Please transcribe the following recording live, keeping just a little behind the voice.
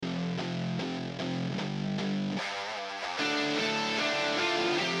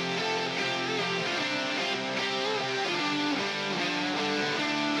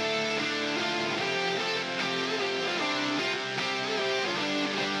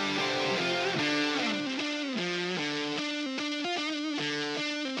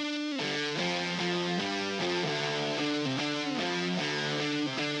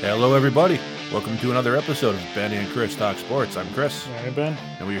Hello, everybody. Welcome to another episode of Ben and Chris Talk Sports. I'm Chris. All right, Ben.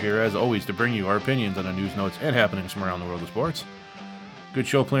 And we're here, as always, to bring you our opinions on the news, notes, and happenings from around the world of sports. Good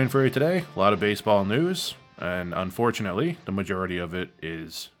show planned for you today. A lot of baseball news, and unfortunately, the majority of it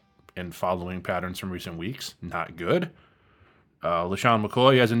is in following patterns from recent weeks. Not good. LeSean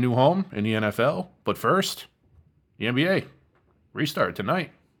McCoy has a new home in the NFL, but first, the NBA. Restart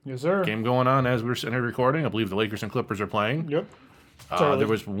tonight. Yes, sir. Game going on as we're sitting here recording. I believe the Lakers and Clippers are playing. Yep. There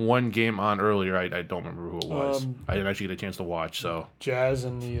was one game on earlier. I don't remember who it was. I didn't actually get a chance to watch. So Jazz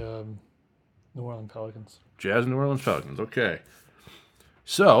and the New Orleans Pelicans. Jazz and New Orleans Pelicans. Okay.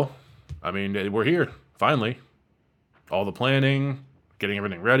 So, I mean, we're here finally. All the planning, getting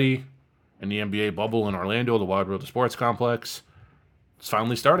everything ready, in the NBA bubble in Orlando, the Wild World of Sports Complex. It's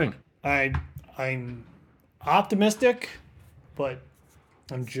finally starting. I'm optimistic, but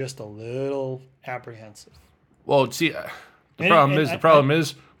I'm just a little apprehensive. Well, see, the problem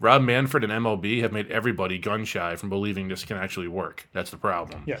is Rob Manfred and MLB have made everybody gun shy from believing this can actually work. That's the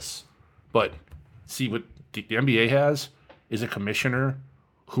problem. Yes. But see, what the NBA has is a commissioner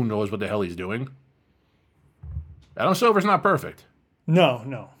who knows what the hell he's doing. Adam Silver's not perfect.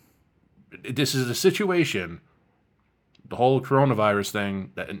 No. This is a situation, the whole coronavirus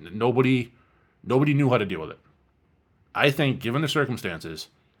thing, that nobody knew how to deal with it. I think, given the circumstances,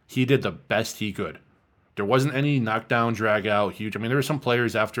 he did the best he could. There wasn't any knockdown, drag out, huge. I mean, there were some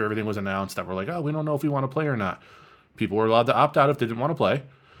players after everything was announced that were like, oh, we don't know if we want to play or not. People were allowed to opt out if they didn't want to play,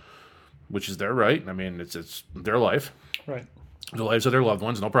 which is their right. I mean, it's their life. Right. The lives of their loved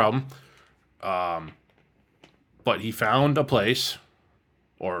ones, no problem. But he found a place,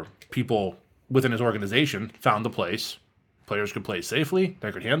 or people within his organization found a place. Players could play safely,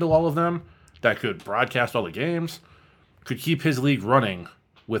 that could handle all of them, that could broadcast all the games, could keep his league running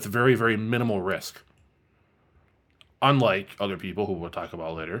with very, very minimal risk. Unlike other people who we'll talk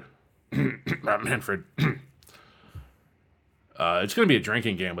about later. Rob Manfred. It's going to be a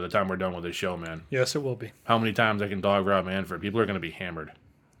drinking game by the time we're done with this show, man. Yes, it will be. How many times I can dog Rob Manfred? People are going to be hammered.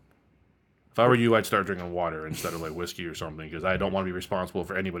 If I were you, I'd start drinking water instead of like whiskey or something, because I don't want to be responsible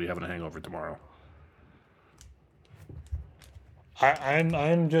for anybody having a hangover tomorrow.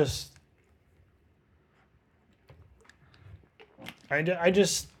 I'm just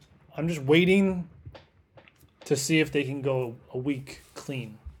waiting to see if they can go a week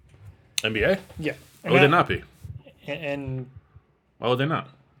clean. NBA? Yeah. Why would they not be? And Why would they not?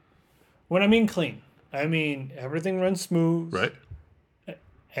 when I mean clean, I mean everything runs smooth. Right?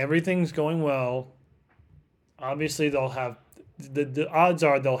 Everything's going well. Obviously, they'll have the odds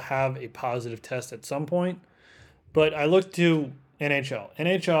are they'll have a positive test at some point. But I looked to NHL.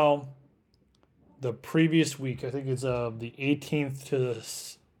 NHL, the previous week, I think it's the 18th to the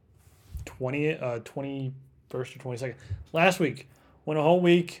 21st or 22nd. Last week, went a whole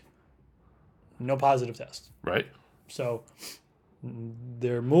week, no positive test. Right? So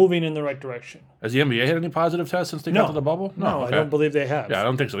they're moving in the right direction. Has the NBA had any positive tests since they got to the bubble? No, okay. I don't believe they have. Yeah, I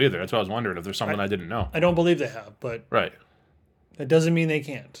don't think so either. That's why I was wondering if there's something I didn't know. I don't believe they have, but Right. that doesn't mean they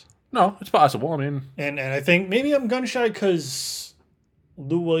can't. No, it's possible. I mean, And I think maybe I'm gun shy because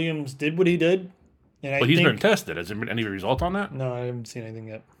Lou Williams did what he did. And but he's been tested. Has there been any result on that? No, I haven't seen anything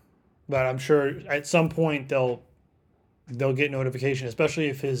yet. But I'm sure at some point they'll get notification, especially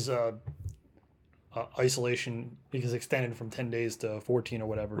if his isolation is extended from 10 days to 14 or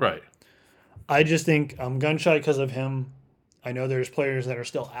whatever. Right. I just think I'm gun shy because of him. I know there's players that are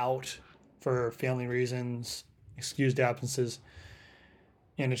still out for family reasons, excused absences.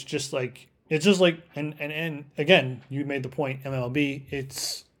 And it's just like, and again, you made the point,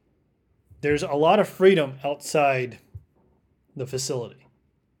 MLB, there's a lot of freedom outside the facility.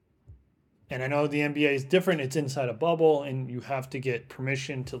 And I know the NBA is different. It's inside a bubble, and you have to get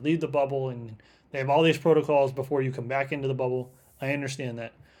permission to leave the bubble, and they have all these protocols before you come back into the bubble. I understand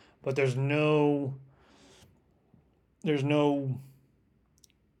that. But there's no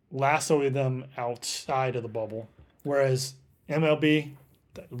lassoing them outside of the bubble. Whereas MLB,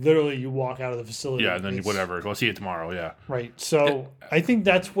 literally you walk out of the facility. Yeah, and then whatever. We'll see you tomorrow, yeah. Right. So I think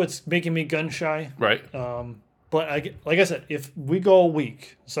that's what's making me gun shy. Right. But like I said, if we go a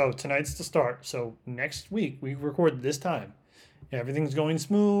week, so tonight's the start. So next week we record this time. Everything's going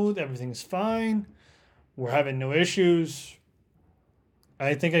smooth. Everything's fine. We're having no issues.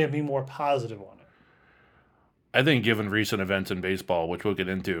 I think I can be more positive on it. I think given recent events in baseball, which we'll get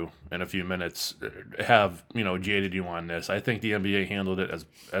into in a few minutes, have, jaded you on this. I think the NBA handled it,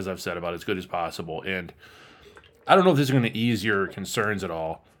 as I've said, about as good as possible. And I don't know if this is going to ease your concerns at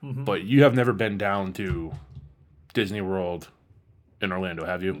all, but you have never been down to Disney World in Orlando,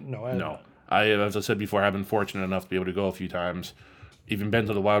 have you? No, I haven't. I, as I said before, I've been fortunate enough to be able to go a few times. even been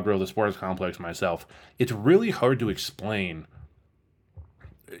to the Wild World of the Sports Complex myself. It's really hard to explain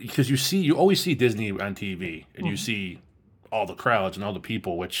because you always see Disney on TV and you see all the crowds and all the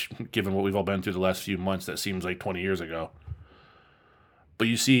people, which, given what we've all been through the last few months, that seems like 20 years ago. But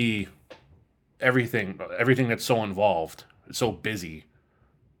you see everything that's so involved, it's so busy.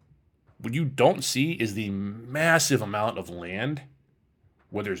 What you don't see is the massive amount of land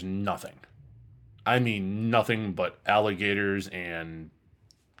where there's nothing. I mean, nothing but alligators and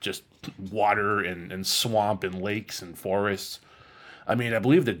just water and swamp and lakes and forests. I mean, I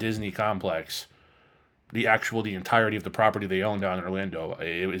believe the Disney complex, the entirety of the property they own down in Orlando,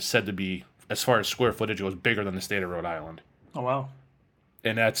 it was said to be, as far as square footage, it was bigger than the state of Rhode Island. Oh, wow.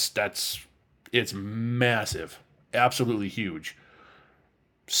 And it's massive. Absolutely huge.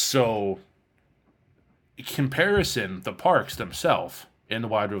 So, comparison, the parks themselves in the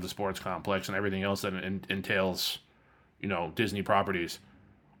Wild World of the Sports Complex and everything else that entails, Disney properties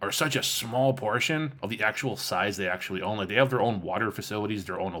are such a small portion of the actual size they actually own. Like, they have their own water facilities,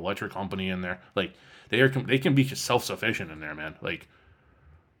 their own electric company in there. Like, they can be self-sufficient in there, man. Like,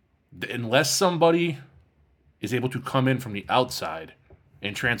 unless somebody is able to come in from the outside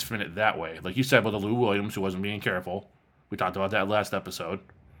and transfer it that way, like you said with the Lou Williams, who wasn't being careful, we talked about that last episode,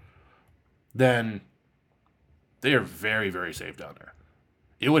 then they are very, very safe down there.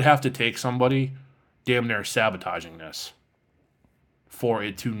 It would have to take somebody damn near sabotaging this for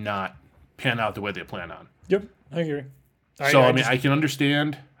it to not pan out the way they plan on. Yep, I agree. I can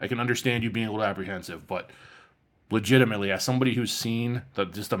understand you being a little apprehensive, but legitimately, as somebody who's seen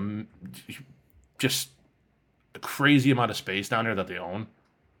just a crazy amount of space down there that they own,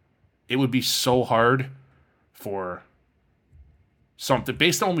 it would be so hard for something,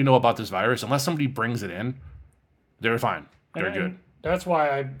 based on what we know about this virus, unless somebody brings it in, they're fine. They're good. That's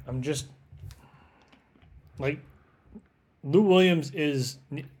why I'm just like, Lou Williams is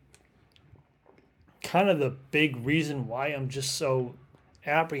kind of the big reason why I'm just so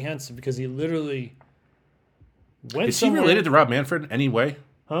apprehensive, because he literally went Is he related to Rob Manfred in any way?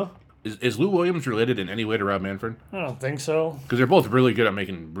 Huh? Is Lou Williams related in any way to Rob Manfred? I don't think so. Because they're both really good at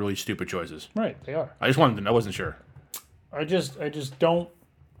making really stupid choices. Right, they are. I wasn't sure. I just don't.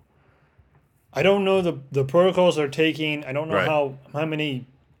 I don't know the protocols they're taking. I don't know how many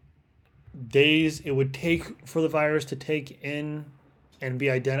days it would take for the virus to take in and be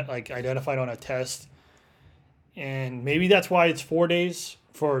identified on a test. And maybe that's why it's 4 days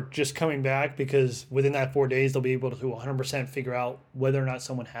for just coming back, because within that 4 days they'll be able to 100% figure out whether or not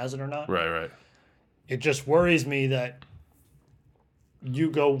someone has it or not. Right. It just worries me that you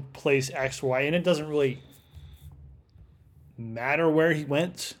go place X, Y, and it doesn't really matter where he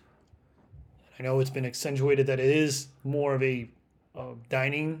went. I know it's been accentuated that it is more of a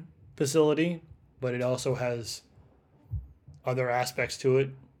dining facility, but it also has other aspects to it,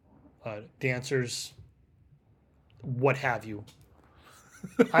 dancers, what have you.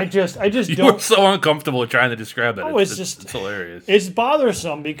 I just You don't. were so uncomfortable trying to describe that. Oh, it's hilarious. It's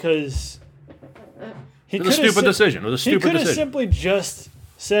bothersome because It was a stupid decision. He could have simply just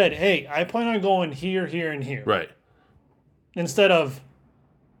said, "Hey, I plan on going here, here, and here." Right. Instead of,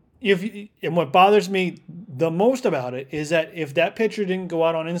 and what bothers me the most about it is that if that picture didn't go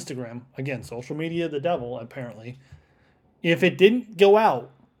out on Instagram, again, social media, the devil, apparently, if it didn't go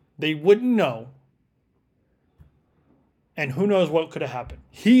out, they wouldn't know. And who knows what could have happened.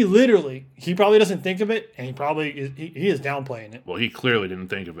 He probably doesn't think of it, and he is downplaying it. Well, he clearly didn't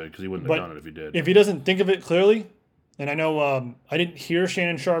think of it because he wouldn't have done it if he did. If he doesn't think of it clearly, and I know I didn't hear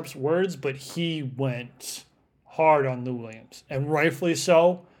Shannon Sharp's words, but he went hard on Lou Williams, and rightfully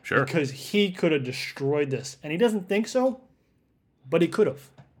so. Sure. Because he could have destroyed this, and he doesn't think so, but he could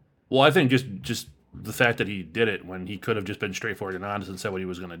have. Well, I think just the fact that he did it when he could have just been straightforward and honest and said what he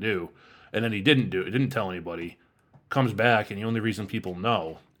was going to do, and then he didn't tell anybody, comes back, and the only reason people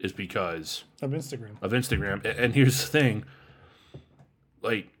know is because of Instagram. And here's the thing,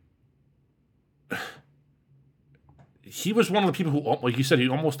 like, he was one of the people who, like you said, he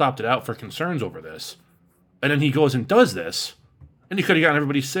almost opted out for concerns over this, and then he goes and does this. And he could have gotten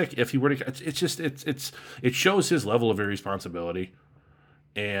everybody sick if he were to. It shows his level of irresponsibility,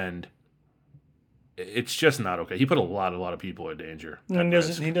 and it's just not okay. He put a lot of people in danger. And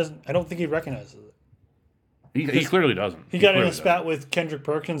he doesn't. I don't think he recognizes it. He clearly doesn't. He got in a spat with Kendrick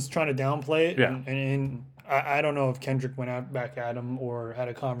Perkins trying to downplay it. Yeah. And I don't know if Kendrick went back at him or had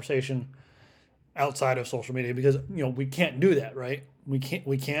a conversation outside of social media, because we can't do that, right? We can't.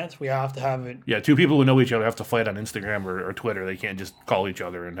 We have to have it. Yeah, two people who know each other have to fight on Instagram or Twitter. They can't just call each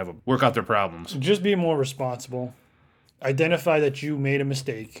other and work out their problems. Just be more responsible. Identify that you made a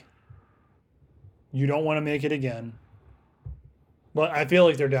mistake. You don't want to make it again. But I feel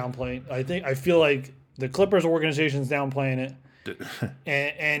like they're downplaying. I feel like the Clippers organization's downplaying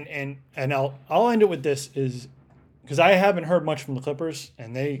it. And I'll end it with this is because I haven't heard much from the Clippers,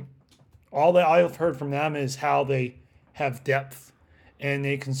 and all that I've heard from them is how they have depth and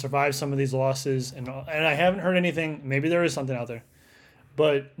they can survive some of these losses. And I haven't heard anything. Maybe there is something out there,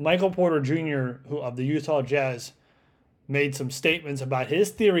 but Michael Porter Jr., who of the Utah Jazz, made some statements about his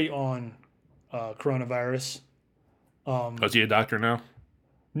theory on coronavirus. Is he a doctor now?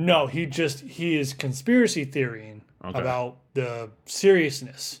 No, he is conspiracy theorying about the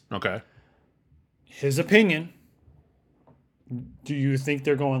seriousness. Okay. His opinion. Do you think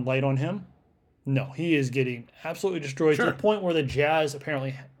they're going light on him? No, he is getting absolutely destroyed to the point where the Jazz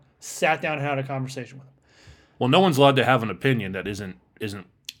apparently sat down and had a conversation with him. Well, no one's allowed to have an opinion that isn't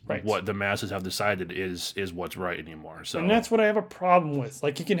Right. what the masses have decided is what's right anymore. So, and that's what I have a problem with.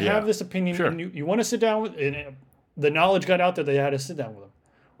 Like, you can have this opinion, and you want to sit down with, and the knowledge got out there, they had to sit down with him.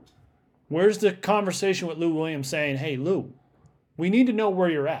 Where's the conversation with Lou Williams saying, hey, Lou, we need to know where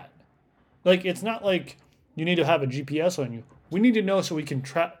you're at? Like, it's not like you need to have a GPS on you. We need to know so we can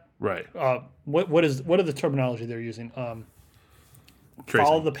track. Right. What are the terminology they're using? Tracing.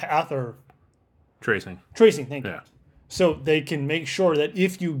 Follow the path or Tracing. Thank you. Yeah. So they can make sure that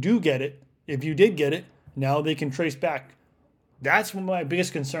if you did get it, now they can trace back. That's what my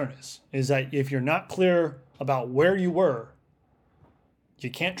biggest concern is that if you're not clear about where you were, you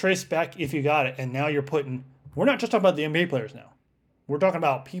can't trace back if you got it. And now we're not just talking about the NBA players now. We're talking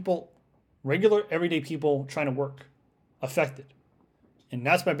about people, regular, everyday people trying to work, affected. And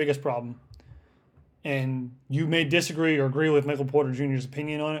that's my biggest problem. And you may disagree or agree with Michael Porter Jr.'s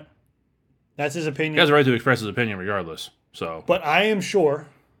opinion on it. That's his opinion. He has a right to express his opinion regardless. So, but I am sure,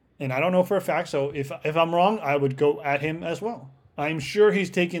 and I don't know for a fact, so if I'm wrong, I would go at him as well. I'm sure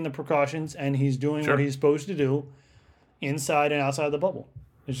he's taking the precautions and he's doing what he's supposed to do inside and outside the bubble.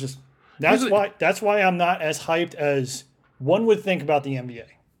 It's just that's why I'm not as hyped as one would think about the NBA.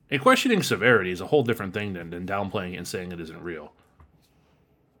 And questioning severity is a whole different thing than downplaying it and saying it isn't real.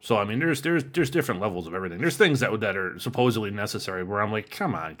 So I mean, there's different levels of everything. There's things that are supposedly necessary where I'm like,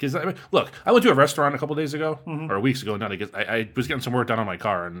 come on, because look, I went to a restaurant a couple days ago or weeks ago now. I was getting some work done on my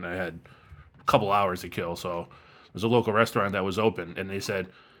car and I had a couple hours to kill. So there's a local restaurant that was open, and they said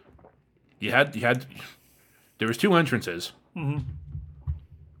there was two entrances.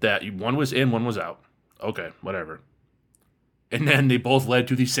 That one was in, one was out. Okay, whatever. And then they both led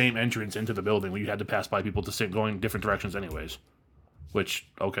to the same entrance into the building where you had to pass by people going different directions anyways. Which,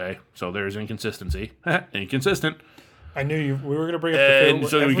 okay, so there's inconsistency. Inconsistent. I knew we were going to bring up and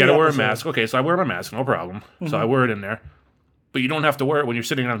so you got to wear a mask. Okay, so I wear my mask, no problem. So I wear it in there. But you don't have to wear it when you're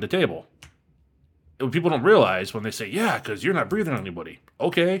sitting on the table. What people don't realize when they say, yeah, because you're not breathing on anybody.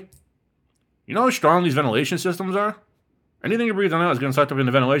 Okay. You know how strong these ventilation systems are? Anything you're breathing out is getting sucked up in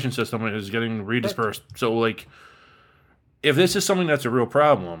the ventilation system and is getting redispersed. So, like, if this is something that's a real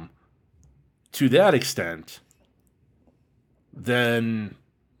problem, to that extent, then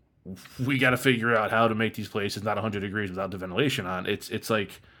we got to figure out how to make these places not 100 degrees without the ventilation on. It's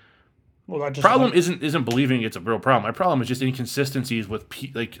like, problem isn't believing it's a real problem. My problem is just inconsistencies with,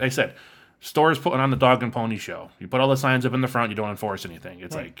 like I said, stores putting on the dog and pony show. You put all the signs up in the front, you don't enforce anything.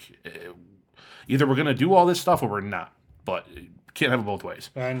 It's like, either we're going to do all this stuff or we're not. But can't have it both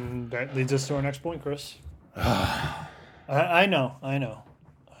ways. And that leads us to our next point, Chris. I know.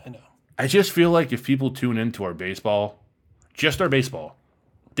 I just feel like if people tune into our baseball, just our baseball,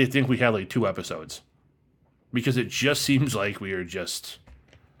 they think we had like 2 episodes. Because it just seems like we are just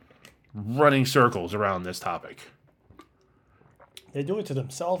running circles around this topic. They do it to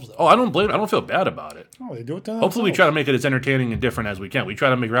themselves, though. Oh, I don't feel bad about it. Oh, they do it to themselves. Hopefully we try to make it as entertaining and different as we can. We try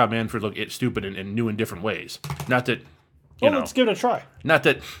to make Rob Manfred look stupid in new and different ways. Not that... let's give it a try. Not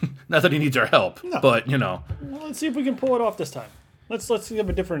that he needs our help, but Well, let's see if we can pull it off this time. Let's give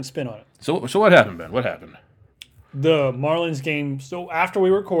a different spin on it. So what happened, Ben? What happened? The Marlins game. So after we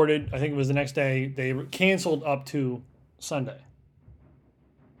recorded, I think it was the next day, they canceled up to Sunday.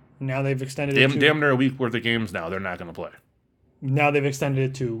 Now they've extended it to... Damn near a week worth of games now. They're not going to play. Now they've extended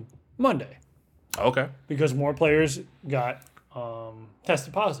it to Monday. Okay. Because more players got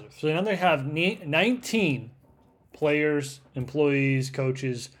tested positive. So now they have 19 players, employees,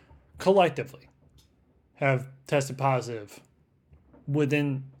 coaches, collectively have tested positive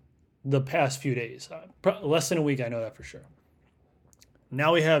within the past few days. Less than a week, I know that for sure.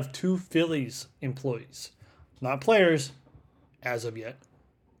 Now we have 2 Phillies employees. Not players, as of yet.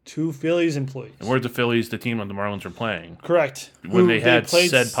 2 Phillies employees. And where's the Phillies, the team that the Marlins were playing? Correct. When they had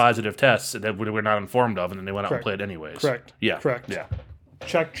said positive tests that we were not informed of, and then they went out and played anyways. Correct. Yeah. Correct. Yeah.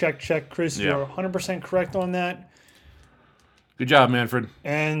 Check. Chris, you're 100% correct on that. Good job, Manfred.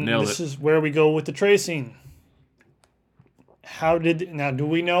 And Nailed this it. is where we go with the tracing. Do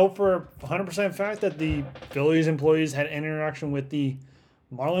we know for 100% fact that the Phillies employees had interaction with the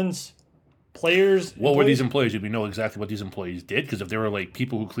Marlins players? What were these employees? Did we know exactly what these employees did? Because if they were like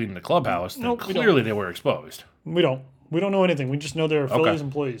people who cleaned the clubhouse, then Nope, we clearly they were exposed. We don't. We don't know anything. We just know they're Phillies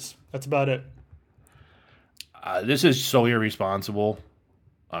employees. That's about it. This is so irresponsible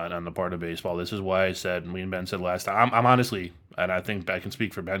on the part of baseball. This is why I said, me and Ben said last time, I'm honestly, and I think I can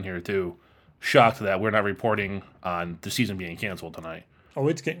speak for Ben here too, shocked that we're not reporting on the season being canceled tonight. Oh,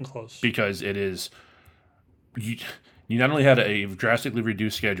 it's getting close. Because it is, you not only had a drastically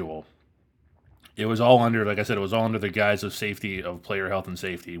reduced schedule, it was all under, like I said, it was all under the guise of safety, of player health and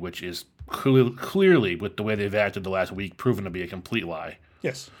safety, which is clearly, with the way they've acted the last week, proven to be a complete lie.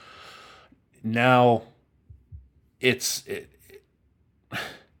 Yes. Now, this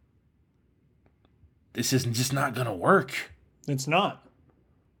is just not going to work. It's not.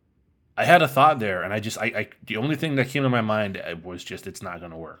 I had a thought there, and the only thing that came to my mind was just it's not going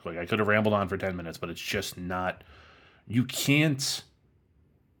to work. Like, I could have rambled on for 10 minutes, but it's just not. You can't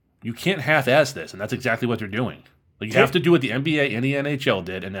half-ass this, and that's exactly what they're doing. Like, you have to do what the NBA and the NHL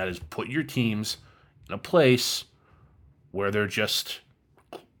did, and that is put your teams in a place where they're just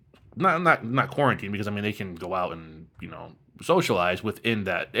not quarantined, because I mean they can go out and socialize within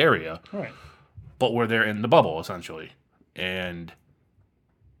that area, right? But where they're in the bubble essentially. And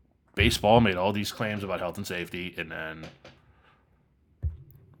baseball made all these claims about health and safety, and then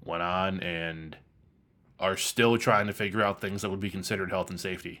went on and are still trying to figure out things that would be considered health and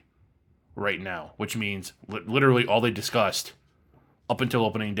safety right now, which means literally all they discussed up until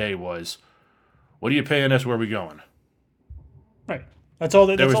opening day was, what are you paying us? Where are we going? Right. That's all.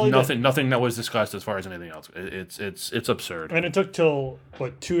 There was nothing that was discussed as far as anything else. It's absurd. And it took till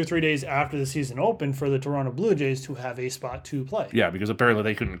 2 or 3 days after the season opened for the Toronto Blue Jays to have a spot to play. Yeah, because apparently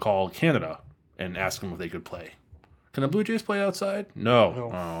they couldn't call Canada and ask them if they could play. Can the Blue Jays play outside?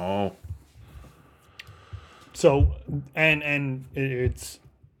 No. Oh. So, and it's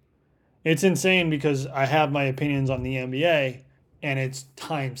insane because I have my opinions on the NBA, and it's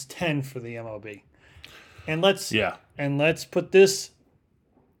times 10 for the MLB. And let's put this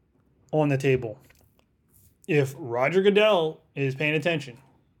on the table. If Roger Goodell is paying attention,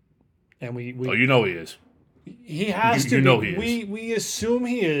 and we you know he is. He has to. You know he is. We assume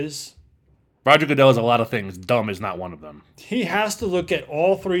he is. Roger Goodell is a lot of things. Dumb is not one of them. He has to look at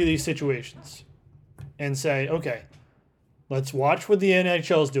all three of these situations and say, okay, let's watch what the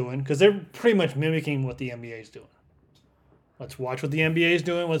NHL is doing, because they're pretty much mimicking what the NBA is doing. Let's watch what the NBA is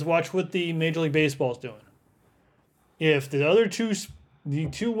doing. Let's watch what the Major League Baseball is doing. If the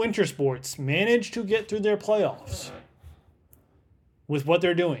two winter sports manage to get through their playoffs with what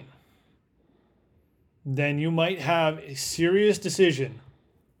they're doing, then you might have a serious decision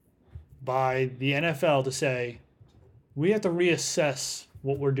by the NFL to say, we have to reassess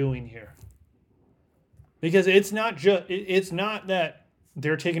what we're doing here. Because it's not that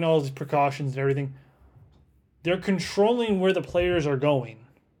they're taking all these precautions and everything. They're controlling where the players are going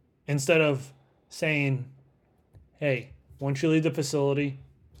instead of saying, hey, once you leave the facility,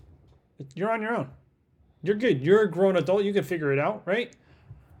 you're on your own. You're good. You're a grown adult. You can figure it out, right?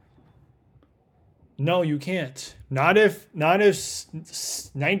 No, you can't. Not if 19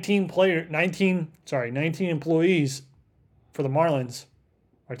 employees for the Marlins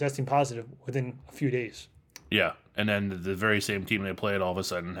are testing positive within a few days. Yeah, and then the very same team they played all of a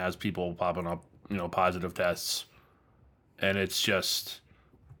sudden has people popping up, positive tests, and it's just.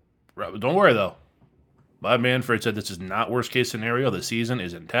 Don't worry though. Bob Manfred said this is not worst case scenario. The season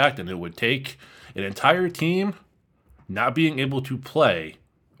is intact, and it would take an entire team not being able to play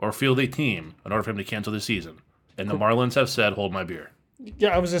or field a team in order for him to cancel the season. And the Marlins have said, hold my beer. Yeah,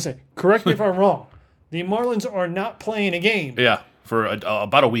 I was going to say, correct me if I'm wrong. The Marlins are not playing a game. Yeah, for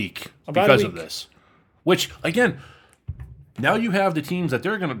about a week because of this. Which, again, now you have the teams that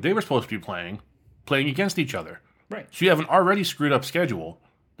they were supposed to be playing against each other. Right. So you have an already screwed up schedule.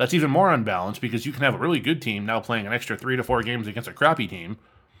 That's even more unbalanced because you can have a really good team now playing an extra 3 to 4 games against a crappy team,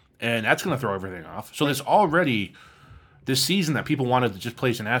 and that's going to throw everything off. So there's already this season that people wanted to just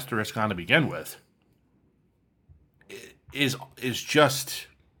place an asterisk on to begin with is just,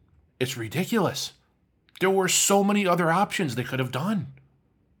 it's ridiculous. There were so many other options they could have done.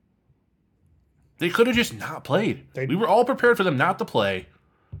 They could have just not played. We were all prepared for them not to play,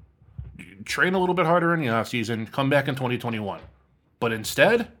 train a little bit harder in the offseason, come back in 2021. But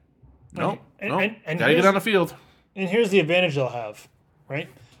instead, no, gotta get on the field. And here's the advantage they'll have, right?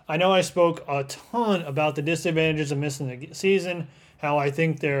 I know I spoke a ton about the disadvantages of missing the season, how I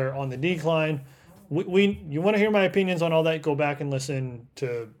think they're on the decline. you want to hear my opinions on all that? Go back and listen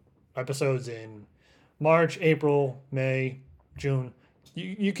to episodes in March, April, May, June.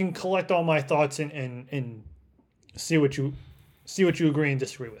 You can collect all my thoughts and see what you agree and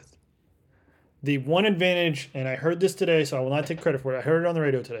disagree with. The one advantage, and I heard this today, so I will not take credit for it. I heard it on the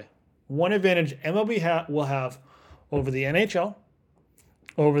radio today. One advantage MLB will have over the NHL,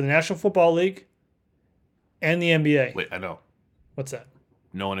 over the National Football League, and the NBA. Wait, I know. What's that?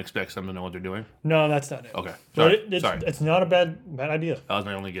 No one expects them to know what they're doing? No, that's not it. Okay. Sorry. Sorry. It's not a bad idea. That was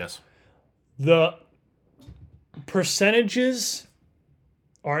my only guess. The percentages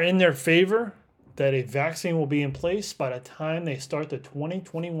are in their favor that a vaccine will be in place by the time they start the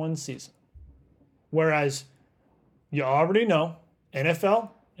 2021 season. Whereas you already know, NFL,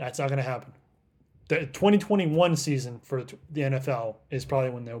 that's not going to happen. The 2021 season for the NFL is probably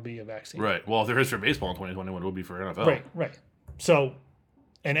when there will be a vaccine. Right. Well, if there is for baseball in 2021, it will be for NFL. Right. So,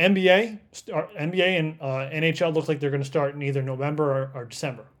 an NBA and NHL look like they're going to start in either November or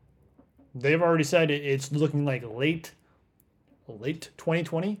December. They've already said it's looking like late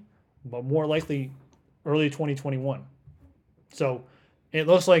 2020, but more likely early 2021. So, it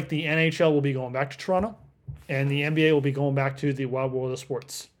looks like the NHL will be going back to Toronto, and the NBA will be going back to the wild world of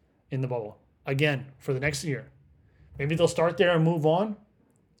sports in the bubble again for the next year. Maybe they'll start there and move on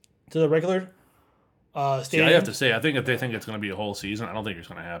to the regular stadium. See, I have to say, I think if they think it's going to be a whole season, I don't think it's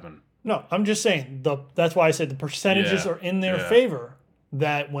going to happen. No, I'm just saying that's why I said the percentages are in their favor.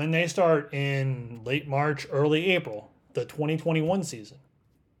 That when they start in late March, early April, the 2021 season,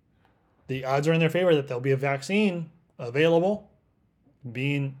 the odds are in their favor that there'll be a vaccine available,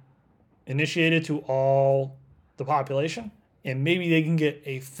 being initiated to all the population, and maybe they can get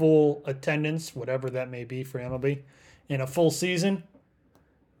a full attendance, whatever that may be for MLB, in a full season.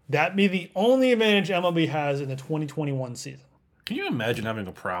 That'd be the only advantage MLB has in the 2021 season. Can you imagine having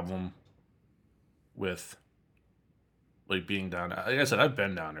a problem with, like, being down there? Like I said, I've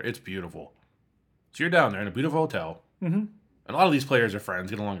been down there. It's beautiful. So you're down there in a beautiful hotel, and a lot of these players are friends,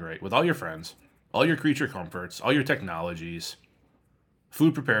 get along great with all your friends, all your creature comforts, all your technologies,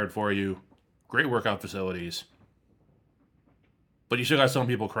 food prepared for you, great workout facilities. But you still got some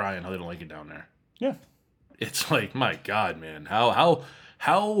people crying how they don't like it down there. Yeah. It's like, my God, man. How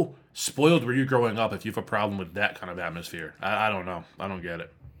spoiled were you growing up if you have a problem with that kind of atmosphere? I don't know. I don't get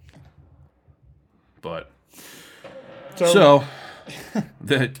it. But so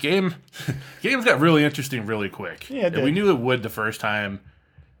the games got really interesting really quick. Yeah, it did. We knew it would the first time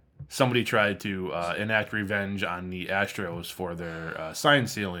somebody tried to enact revenge on the Astros for their sign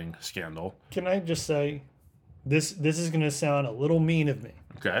stealing scandal. Can I just say, this is going to sound a little mean of me.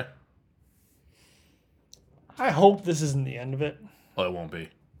 Okay. I hope this isn't the end of it. Oh, it won't be.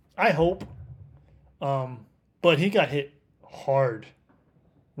 I hope. But he got hit hard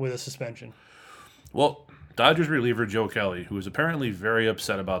with a suspension. Well, Dodgers reliever Joe Kelly, who was apparently very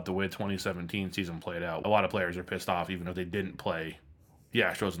upset about the way 2017 season played out. A lot of players are pissed off, even if they didn't play the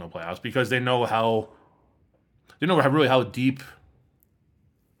Astros in the playoffs, because they know how deep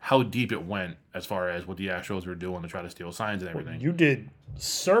it went as far as what the Astros were doing to try to steal signs and everything. You did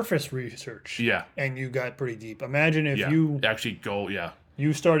surface research. Yeah. And you got pretty deep. Imagine if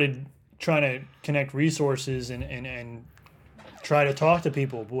you started trying to connect resources and try to talk to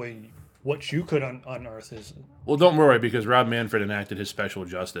people. Boy, what you could unearth is... Well, don't worry, because Rob Manfred enacted his special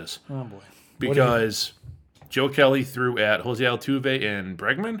justice. Oh, boy. Because Joe Kelly threw at Jose Altuve and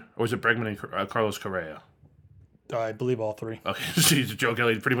Bregman? Or was it Bregman and Carlos Correa? I believe all three. Okay, so Joe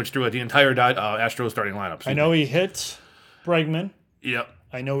Kelly pretty much threw at the entire Astros starting lineup. I know he hit Bregman. Yep.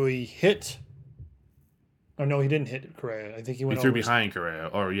 I know he hit... Oh, no, he didn't hit Correa. I think he went He threw behind Correa.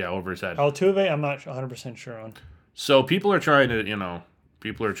 Or, over his head. Altuve, I'm not 100% sure on. So people are trying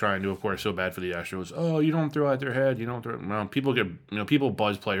to, of course, so bad for the Astros. Oh, you don't throw at their head. You don't throw. Well, people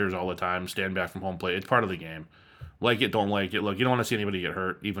buzz players all the time, stand back from home plate. It's part of the game. Like it, don't like it. Look, you don't want to see anybody get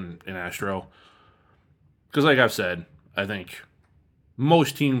hurt, even in Astro. Because, like I've said, I think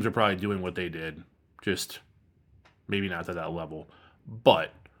most teams are probably doing what they did, just maybe not to that level.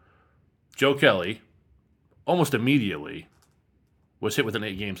 But Joe Kelly, almost immediately, was hit with an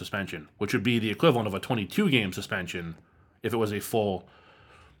 8-game suspension, which would be the equivalent of a 22-game suspension if it was a full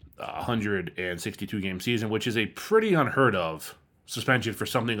 162-game season, which is a pretty unheard of suspension for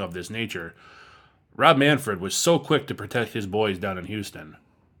something of this nature. Rob Manfred was so quick to protect his boys down in Houston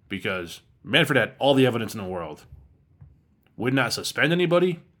because Manfred had all the evidence in the world. Would not suspend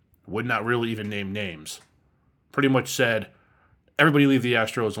anybody, would not really even name names. Pretty much said, everybody leave the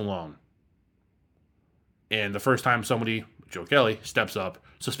Astros alone. And the first time somebody, Joe Kelly, steps up,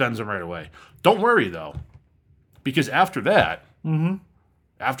 suspends him right away. Don't worry, though, because after that,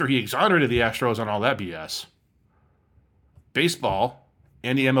 after he exonerated the Astros on all that BS, baseball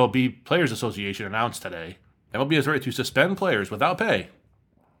and the MLB Players Association announced today MLB has the right to suspend players without pay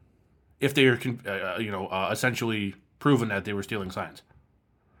if they are, essentially proven that they were stealing signs.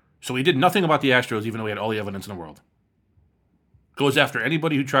 So he did nothing about the Astros, even though he had all the evidence in the world. Goes after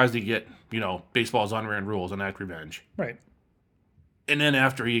anybody who tries to get, baseball's unwritten rules and act revenge. Right. And then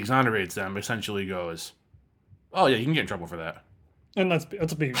after he exonerates them, essentially goes, "Oh yeah, you can get in trouble for that." And let's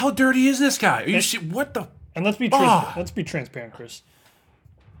be How dirty is this guy? Are you what the? and let's be transparent, Chris.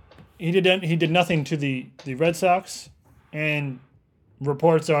 He did nothing to the Red Sox, and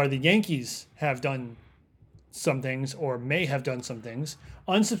reports are the Yankees have done some things or may have done some things,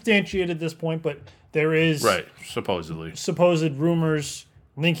 unsubstantiated at this point, but there is Right, supposedly. supposed rumors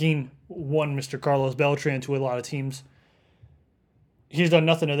linking one Mr. Carlos Beltran to a lot of teams. He's done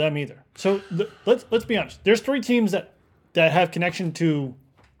nothing to them either. So let's be honest. There's 3 teams that have connection to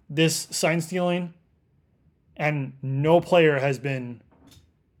this sign stealing, and no player has been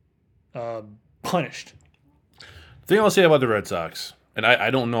punished. The thing I'll say about the Red Sox, and I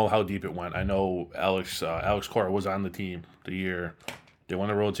don't know how deep it went. I know Alex Cora was on the team the year they won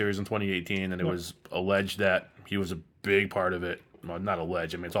the World Series in 2018, and it was alleged that he was a big part of it. Well, not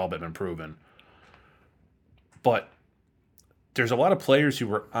alleged. I mean, it's all been proven. But there's a lot of players who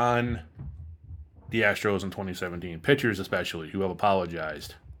were on the Astros in 2017, pitchers especially, who have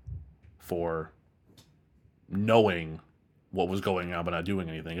apologized for knowing what was going on but not doing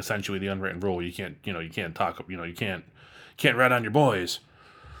anything. Essentially, the unwritten rule: you can't talk, you can't rat on your boys.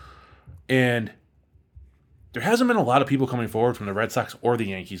 And there hasn't been a lot of people coming forward from the Red Sox or the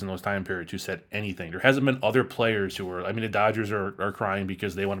Yankees in those time periods who said anything. There hasn't been other players who were. I mean, the Dodgers are crying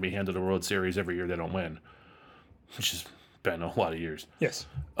because they want to be handed the World Series every year they don't win, which has been a lot of years. Yes.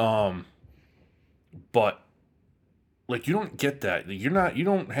 But like, you don't get that. You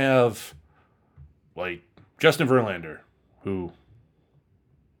don't have like Justin Verlander, who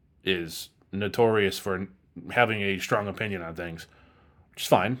is notorious for having a strong opinion on things, which is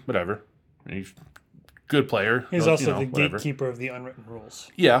fine, whatever. He's a good player. He's also the whatever. gatekeeper of the unwritten rules.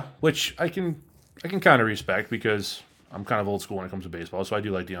 Yeah, which I can kind of respect because I'm kind of old school when it comes to baseball, so I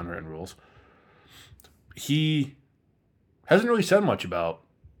do like the unwritten rules. He hasn't really said much about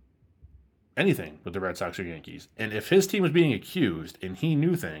anything with the Red Sox or Yankees. And if his team was being accused and he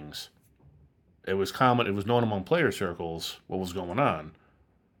knew things, it was known among player circles what was going on.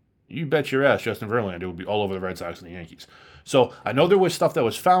 You bet your ass Justin Verlander would be all over the Red Sox and the Yankees. So I know there was stuff that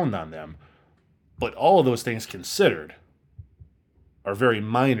was found on them, but all of those things considered are very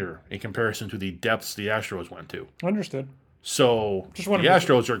minor in comparison to the depths the Astros went to. Understood. So the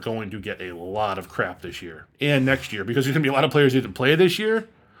Astros are going to get a lot of crap this year and next year because there's going to be a lot of players who didn't play this year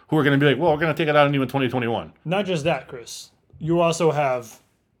who are going to be like, well, we're going to take it out on you in 2021. Not just that, Chris. You also have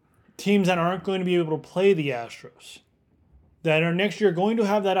teams that aren't going to be able to play the Astros that are next year going to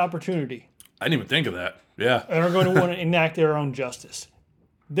have that opportunity. I didn't even think of that. Yeah. And are going to want to enact their own justice.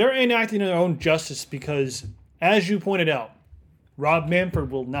 They're enacting their own justice because, as you pointed out, Rob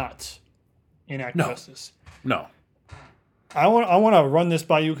Manfred will not enact justice. No. I want to run this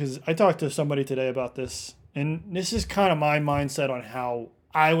by you because I talked to somebody today about this, and this is kind of my mindset on how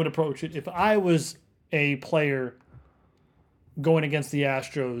I would approach it if I was a player going against the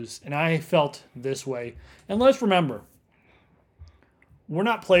Astros and I felt this way. And let's remember, we're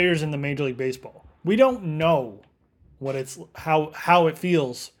not players in the Major League Baseball. We don't know what it's how it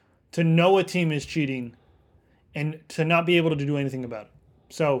feels to know a team is cheating and to not be able to do anything about it.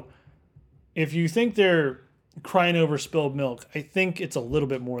 So if you think they're crying over spilled milk, I think it's a little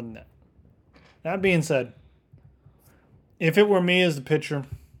bit more than that. That being said, if it were me as the pitcher,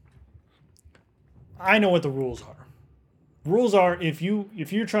 I know what the rules are. Rules are if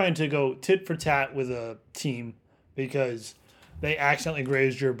you're trying to go tit for tat with a team because they accidentally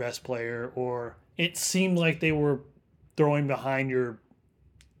grazed your best player or it seemed like they were throwing behind your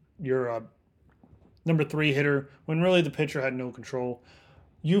number 3 hitter when really the pitcher had no control.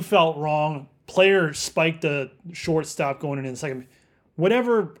 You felt wrong. Player spiked the shortstop going in the second.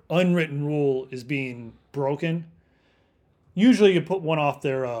 Whatever unwritten rule is being broken, usually you put one off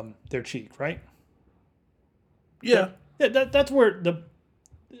their cheek, right? Yeah. That's where the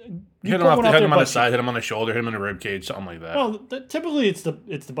hit him on the side, hit him on the shoulder, hit him in the rib cage, something like that. Well, typically it's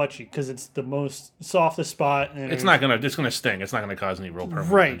the butt cheek because it's the most softest spot. And it's gonna sting. It's not gonna cause any real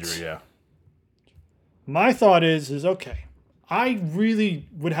permanent injury. Yeah. My thought is okay. I really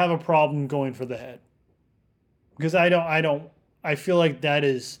would have a problem going for the head because I feel like that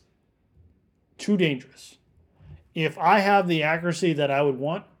is too dangerous. If I have the accuracy that I would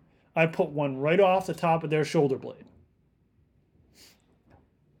want, I put one right off the top of their shoulder blade.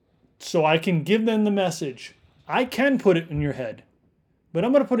 so I can give them the message. I can put it in your head, but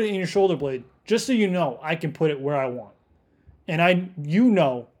I'm going to put it in your shoulder blade just so you know I can put it where I want. And you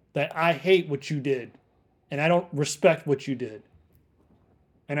know that I hate what you did and I don't respect what you did.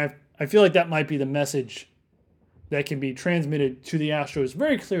 And I feel like that might be the message that can be transmitted to the Astros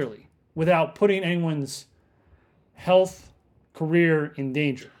very clearly without putting anyone's health, career in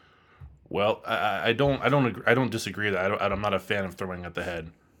danger. Well, I don't disagree that I'm not a fan of throwing at the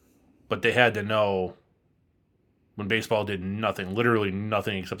head, but they had to know when baseball did nothing, literally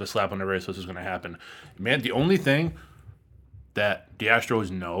nothing except a slap on the wrist, this was going to happen. Man, the only thing that the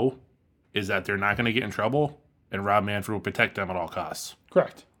Astros know is that they're not going to get in trouble, and Rob Manfred will protect them at all costs.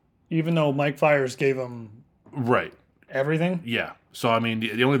 Correct. Even though Mike Fiers gave them right everything. Yeah. So I mean,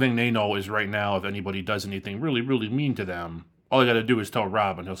 the only thing they know is right now, if anybody does anything really, really mean to them, all they got to do is tell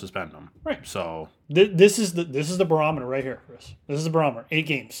Rob, and he'll suspend them. Right. So this is the barometer right here, Chris. This is the barometer. 8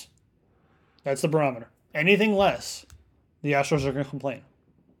 games. That's the barometer. Anything less, the Astros are going to complain.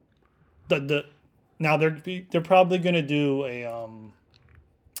 Now they're probably going to do a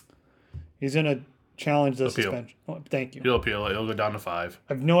he's going to challenge the appeal. Suspension. Oh, thank you. He'll appeal it. It'll go down to 5.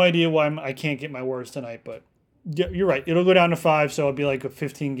 I have no idea why I can't get my words tonight, but you're right. It'll go down to 5, so it'll be like a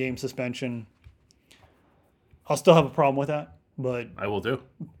 15-game suspension. I'll still have a problem with that, but I will too.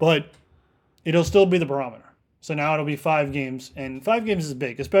 But it'll still be the barometer. So now it'll be 5 games, and 5 games is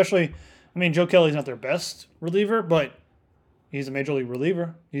big, especially. I mean, Joe Kelly's not their best reliever, but he's a major league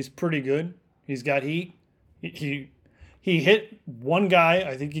reliever. He's pretty good. He's got heat. He hit one guy.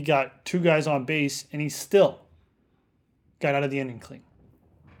 I think he got 2 guys on base, and he still got out of the inning clean.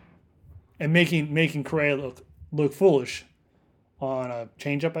 And making Correa look foolish on a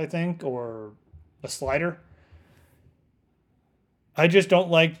changeup, I think, or a slider. I just don't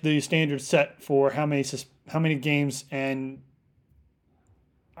like the standard set for how many games, and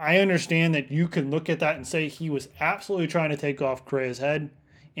I understand that you can look at that and say he was absolutely trying to take off Correa's head,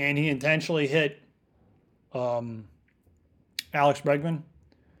 and he intentionally hit Alex Bregman.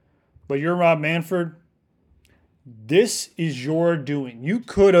 But you're Rob Manfred. This is your doing. You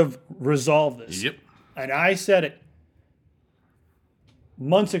could have resolved this. Yep. And I said it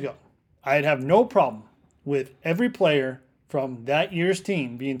months ago. I'd have no problem with every player from that year's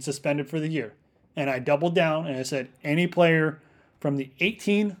team being suspended for the year. And I doubled down and I said any player from the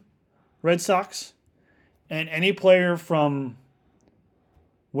 18 Red Sox and any player from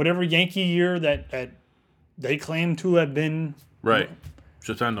whatever Yankee year that they claim to have been right.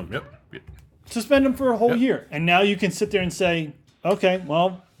 Suspend them. Yep. Suspend them for a whole year. And now you can sit there and say, okay,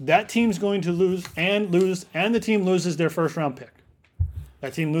 well, that team's going to lose, and the team loses their first-round pick.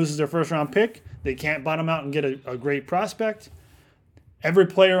 That team loses their first-round pick. They can't bottom out and get a great prospect. Every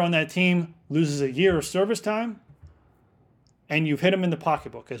player on that team loses a year of service time, and you've hit them in the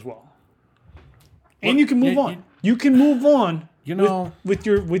pocketbook as well. And you can move on. You can move on with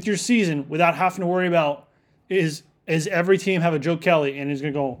your season without having to worry about is every team have a Joe Kelly and is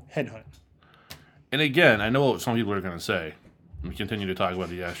going to go headhunt. And again, I know what some people are going to say. We continue to talk about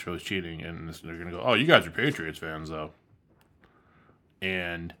the Astros cheating, and they're going to go, oh, you guys are Patriots fans, though.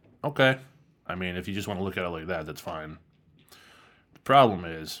 And, okay. I mean, if you just want to look at it like that, that's fine. The problem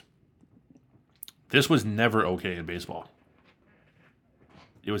is, this was never okay in baseball.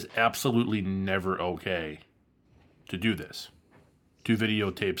 It was absolutely never okay to do this. To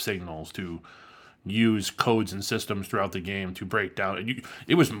videotape signals, to use codes and systems throughout the game to break down.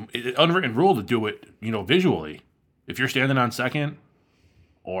 It was an unwritten rule to do it, visually. If you're standing on second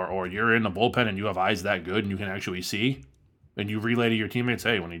or you're in the bullpen and you have eyes that good and you can actually see, and you relay to your teammates,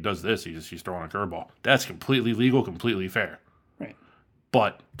 hey, when he does this, he's throwing a curveball. That's completely legal, completely fair. Right.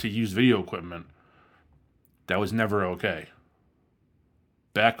 But to use video equipment, that was never okay.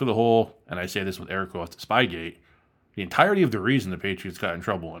 Back to the whole, and I say this with air quotes, Spygate, the entirety of the reason the Patriots got in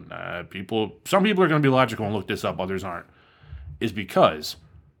trouble, and some people are going to be logical and look this up, others aren't, is because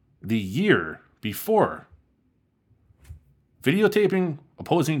the year before, videotaping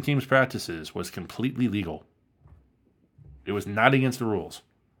opposing teams' practices was completely legal. It was not against the rules.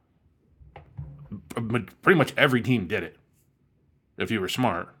 Pretty much every team did it, if you were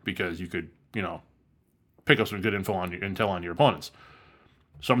smart, because you could, pick up some good intel on your opponents.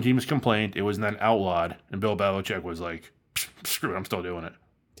 Some teams complained, it was then outlawed, and Bill Belichick was like, screw it, I'm still doing it.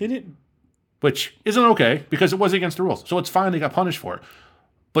 Did it? Which isn't okay, because it was against the rules. So it's fine, they got punished for it.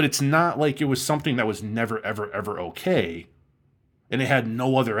 But it's not like it was something that was never, ever, ever okay, and it had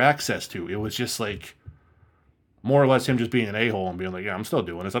no other access to. It was just like, more or less him just being an a-hole and being like, yeah, I'm still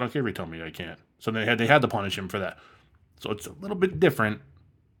doing this. I don't care if you tell me I can't. So they had to punish him for that. So it's a little bit different.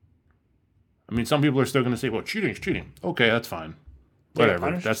 I mean, some people are still going to say, well, cheating is cheating. Okay, that's fine. They got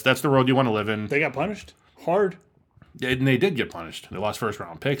Whatever. punished? That's the world you want to live in. They got punished hard. And they did get punished. They lost first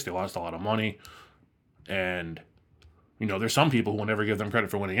round picks. They lost a lot of money. And, there's some people who will never give them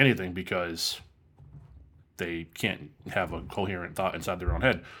credit for winning anything because they can't have a coherent thought inside their own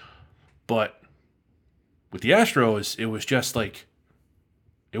head. But with the Astros, it was just like,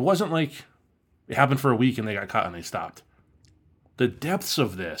 it wasn't like it happened for a week and they got caught and they stopped. The depths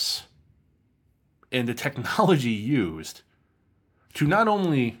of this and the technology used to not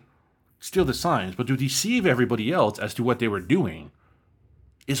only steal the signs, but to deceive everybody else as to what they were doing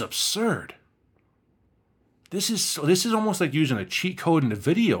is absurd. This is almost like using a cheat code in a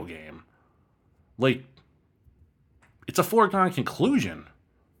video game. Like, it's a foregone conclusion.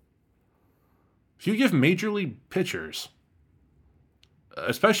 If you give major league pitchers,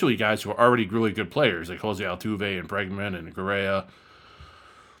 especially guys who are already really good players, like Jose Altuve and Bregman and Correa,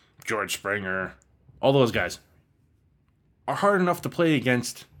 George Springer, all those guys, are hard enough to play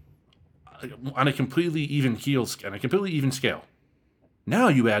against on a completely even scale. Now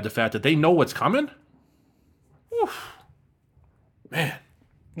you add the fact that they know what's coming. Oof. Man.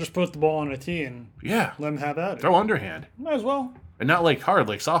 Just put the ball on a tee and Yeah. let them have at it. Throw underhand. Might as well. And not like hard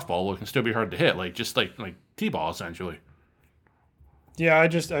like softball, where it can still be hard to hit, like just like T-ball essentially. Yeah, I'm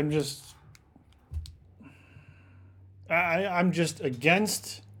just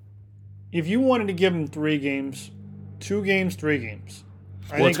against. If you wanted to give him 3 games, 2 games, 3 games.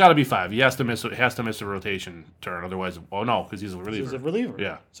 Well, it's got to be 5. He has to miss a rotation turn, otherwise. Oh no, because he's a reliever. He's a reliever.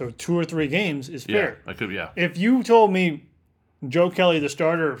 Yeah. So 2 or 3 games is Yeah, fair. that could be. Yeah. If you told me Joe Kelly, the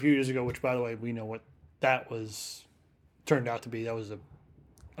starter, a few years ago, which by the way we know what that was turned out to be, that was an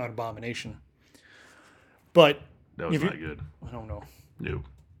abomination. But That was if not good. I don't know. No.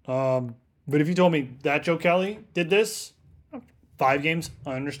 But if you told me that Joe Kelly did this, 5 games,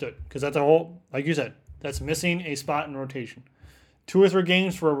 I understood. Because that's a whole, like you said, that's missing a spot in rotation. 2 or 3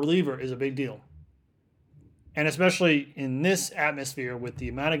 games for a reliever is a big deal. And especially in this atmosphere with the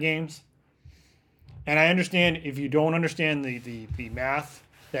amount of games. And I understand if you don't understand the math,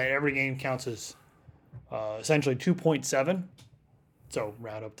 that every game counts as essentially 2.7. So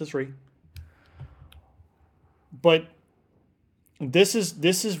round up to 3. But this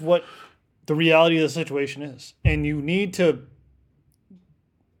is what the reality of the situation is. And you need to...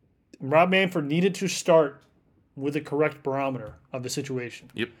 Rob Manfred needed to start with the correct barometer of the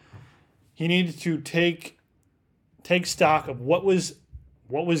situation. Yep. He needed to take stock of what was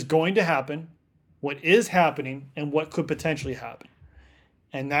going to happen, what is happening, and what could potentially happen.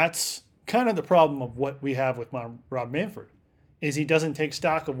 And that's kind of the problem of what we have with Rob Manfred, is he doesn't take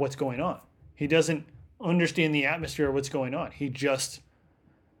stock of what's going on. He doesn't understand the atmosphere of what's going on. He just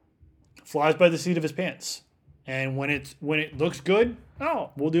flies by the seat of his pants. And when it looks good,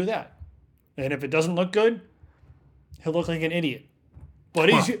 we'll do that. And if it doesn't look good, he'll look like an idiot. But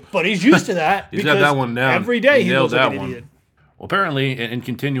he's used to that. He's got that one down. Every day he looks like that an one. idiot. Well, apparently, in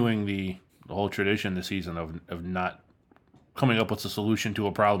continuing the whole tradition this season of not coming up with a solution to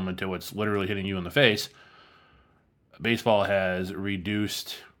a problem until it's literally hitting you in the face, baseball has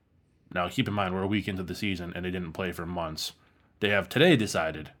reduced. Now, keep in mind, we're a week into the season, and they didn't play for months. They have today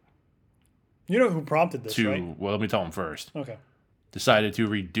decided You know who prompted this, right? Well, let me tell them first. Okay. Decided to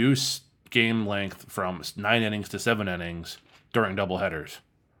reduce game length from 9 innings to 7 innings during doubleheaders.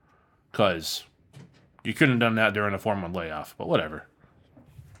 Because you couldn't have done that during a 4-month layoff, but whatever.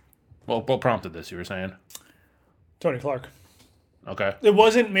 Well, what prompted this, you were saying? Tony Clark. Okay. It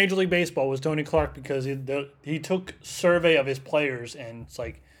wasn't Major League Baseball. It was Tony Clark because he took survey of his players, and it's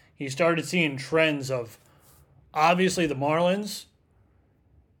like he started seeing trends of obviously the Marlins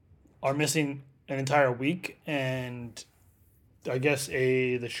are missing an entire week, and I guess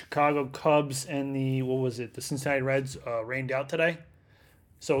the Chicago Cubs and the Cincinnati Reds rained out today.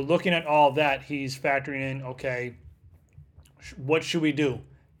 So looking at all of that, he's factoring in, okay, what should we do?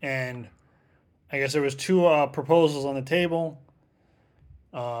 And I guess there was 2 proposals on the table.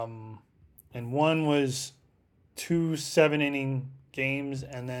 And one was 2 7-inning games,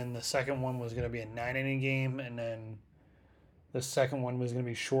 and then the second one was going to be a 9-inning game, and then the second one was going to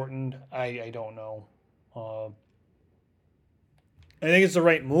be shortened. I don't know. I think it's the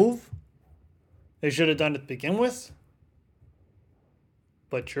right move. They should have done it to begin with.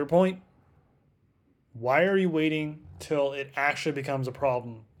 But to your point, why are you waiting till it actually becomes a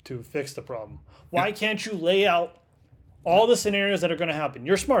problem to fix the problem? Why can't you lay out all the scenarios that are going to happen?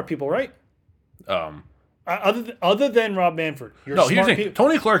 You're smart people, right? Other than Rob Manfred, you're No, smart here's the thing. people.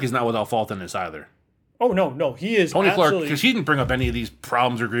 Tony Clark is not without fault in this either. Oh no, he is Tony Clark, absolutely because he didn't bring up any of these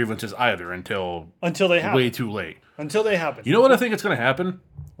problems or grievances either until until they happen. way too late. Until they happen. You know what I think is going to happen?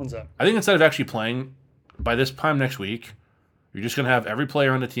 When's that? I think instead of actually playing by this time next week, You're just going to have every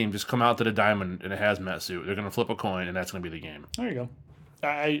player on the team just come out to the diamond in a hazmat suit. They're going to flip a coin, and that's going to be the game. There you go.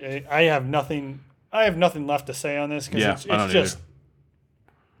 I have nothing. I have nothing left to say on this because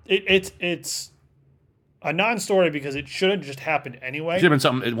it's a non-story because it should have just happened anyway. It should have been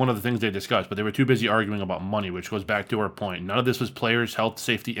something. One of the things they discussed, but they were too busy arguing about money, which goes back to our point. None of this was players' health,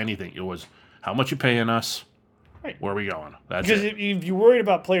 safety, anything. It was how much you paying us. Right. Where are we going? That's because it. if you worried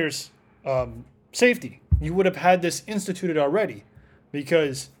about players' safety, you would have had this instituted already.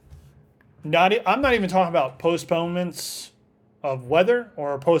 Because I'm not even talking about postponements of weather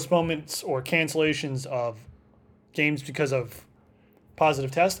or postponements or cancellations of games because of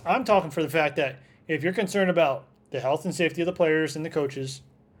positive tests. I'm talking for the fact that if you're concerned about the health and safety of the players and the coaches,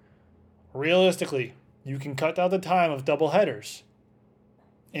 realistically, you can cut down the time of doubleheaders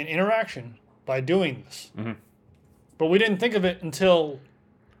and interaction by doing this. Mm-hmm. But we didn't think of it until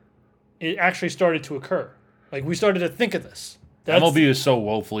it actually started to occur. Like, we started to think of this. MLB is so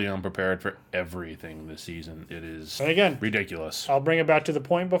woefully unprepared for everything this season. It is ridiculous. I'll bring it back to the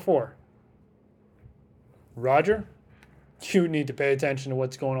point before. Roger, you need to pay attention to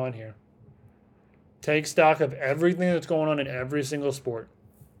what's going on here. Take stock of everything that's going on in every single sport.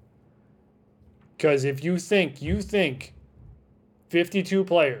 Because if you think 52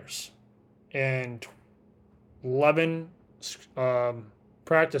 players and 11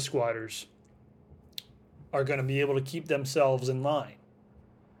 practice squatters are going to be able to keep themselves in line,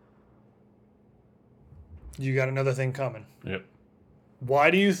 you got another thing coming. Yep.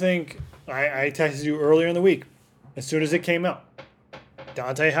 Why do you think I texted you earlier in the week, as soon as it came out,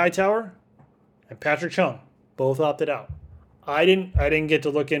 Dante Hightower and Patrick Chung both opted out. I didn't get to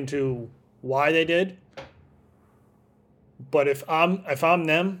look into why they did. But if I'm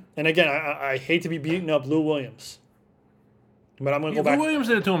them, and again, I hate to be beating up Lou Williams, but I'm going to go back. Lou Williams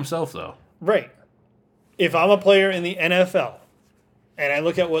did it to himself, though. Right. If I'm a player in the NFL, and I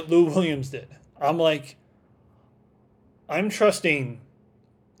look at what Lou Williams did, I'm like, I'm trusting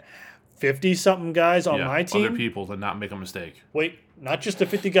 50-something guys on my team. Other people to not make a mistake. Wait, not just the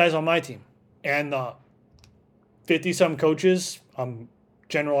 50 guys on my team, and the 50-some coaches, I'm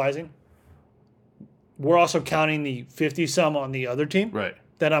generalizing. We're also counting the 50-some on the other team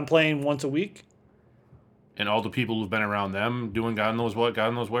that I'm playing once a week. And all the people who've been around them doing God knows what,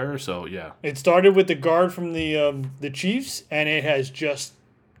 God knows where. So, yeah. It started with the guard from the Chiefs, and it has just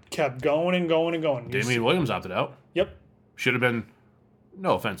kept going and going and going. Damian Williams opted out. Yep. Should have been,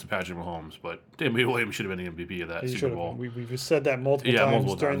 no offense to Patrick Mahomes, but Damian Williams should have been the MVP of that Super Bowl. We've said that multiple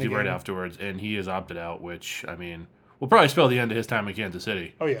times during the game. Right afterwards, and he has opted out, which, I mean, will probably spell the end of his time in Kansas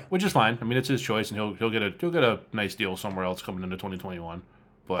City. Oh, yeah. Which is fine. I mean, it's his choice, and he'll get a nice deal somewhere else coming into 2021.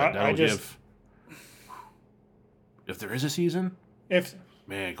 But that'll give... If there is a season,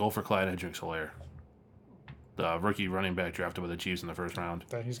 man, go for Clyde Edwards-Helaire, the rookie running back drafted by the Chiefs in the first round.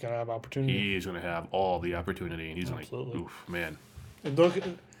 That he's going to have opportunity. He's going to have all the opportunity, and he's going to, oof, man. And look,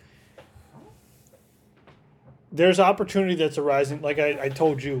 there's opportunity that's arising. Like I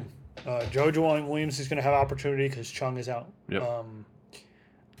told you, JoJo Williams is going to have opportunity because Chung is out. Yep.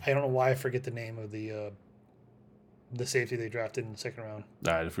 I don't know why I forget the name of the safety they drafted in the second round.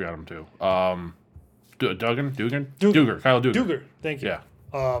 I forgot him too. Duger, Kyle Duger. Duger, thank you.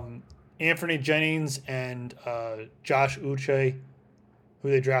 Yeah. Anthony Jennings and Josh Uche,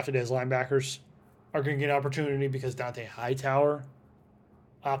 who they drafted as linebackers, are going to get an opportunity because Dante Hightower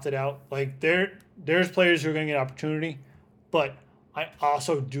opted out. Like there's players who are going to get opportunity, but I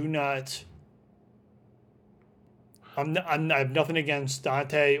also do not. I have nothing against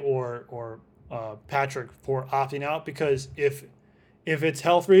Dante or Patrick for opting out because if it's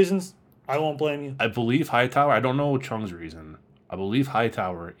health reasons, I won't blame you. I believe Hightower, I don't know Chung's reason. I believe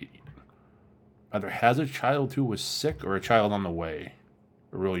Hightower either has a child who was sick or a child on the way.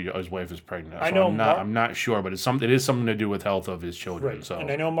 Or really, his wife is pregnant. So I know. I'm not sure, but it is something to do with health of his children. Right. So.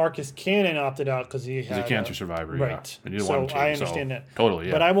 And I know Marcus Cannon opted out because he's a cancer survivor. Right. Yeah. So I understand that. Totally.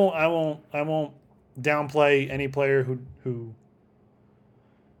 Yeah. But I won't downplay any player who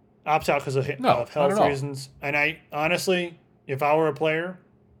opts out because of health reasons. And I honestly, if I were a player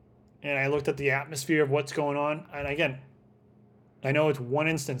and I looked at the atmosphere of what's going on, and again, I know it's one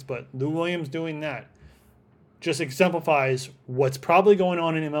instance, but Lou Williams doing that just exemplifies what's probably going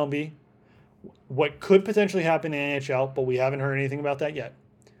on in MLB, what could potentially happen in NHL, but we haven't heard anything about that yet,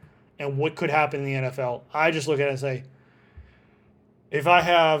 and what could happen in the NFL. I just look at it and say, if I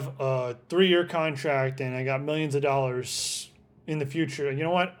have a 3-year contract and I got millions of dollars in the future, you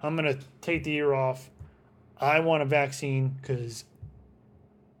know what? I'm going to take the year off. I want a vaccine because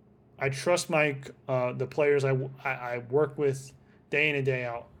I trust the players I work with day in and day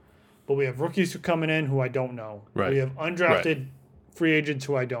out. but we have rookies who coming in who I don't know. Right. We have undrafted free agents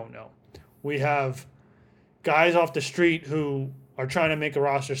who I don't know. We have guys off the street who are trying to make a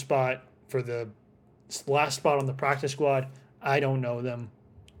roster spot for the last spot on the practice squad. I don't know them.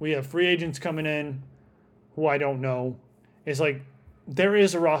 We have free agents coming in who I don't know. It's like there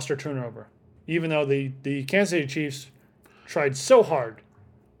is a roster turnover, even though the Kansas City Chiefs tried so hard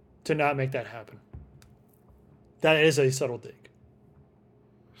to not make that happen. That is a subtle dig.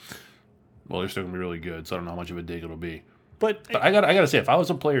 Well, they're still gonna be really good, so I don't know how much of a dig it'll be. But I gotta say, if I was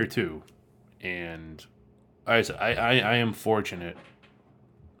a player too, and I am fortunate,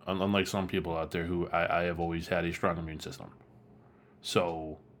 unlike some people out there who I have always had a strong immune system.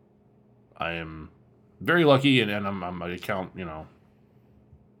 So I am very lucky, and I'm I count,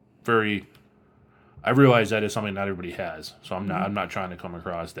 very. I realize that is something not everybody has, so I'm not trying to come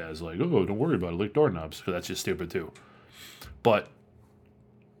across as like, oh, don't worry about it, lick doorknobs, because that's just stupid too. But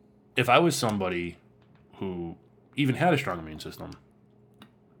if I was somebody who even had a strong immune system,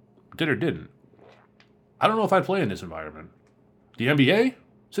 did or didn't, I don't know if I'd play in this environment. The NBA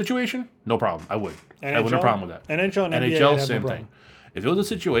situation, no problem. I would. I wouldn't have a problem with that. NHL and NBA, NHL, same thing. If it was a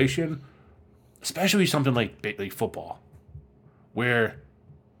situation, especially something like football, where,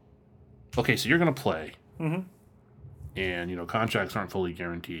 okay, so you're going to play, and, contracts aren't fully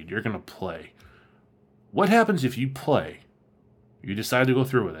guaranteed. You're going to play. What happens if you play, you decide to go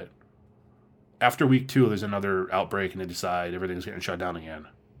through with it, after week 2 there's another outbreak and they decide everything's getting shut down again,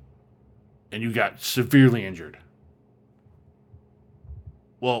 and you got severely injured?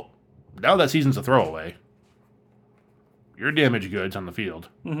 Well, now that season's a throwaway. You're damaged goods on the field.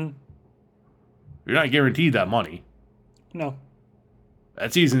 Mm-hmm. You're not guaranteed that money. No.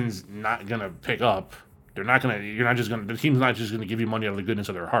 That season's not gonna pick up. The team's not just gonna give you money out of the goodness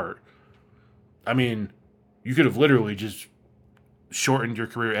of their heart. I mean, you could have literally just shortened your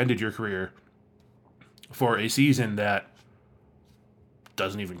career, ended your career for a season that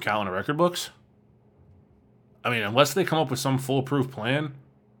doesn't even count in the record books. I mean, unless they come up with some foolproof plan,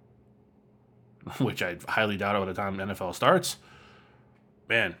 which I highly doubt by the time the NFL starts,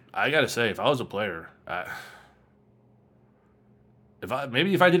 man, I gotta say, if I was a player, if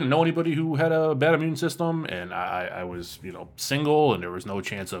I didn't know anybody who had a bad immune system, and I was single, and there was no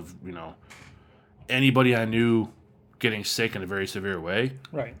chance of anybody I knew getting sick in a very severe way.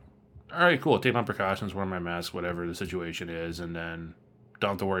 Right. All right, cool. Take my precautions, wear my mask, whatever the situation is, and then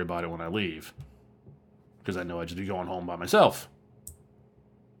don't have to worry about it when I leave, because I know I'd just be going home by myself.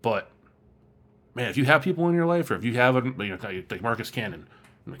 But man, if you have people in your life, or if you have like Marcus Cannon,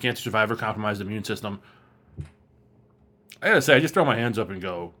 a cancer survivor, compromised immune system, I gotta say, I just throw my hands up and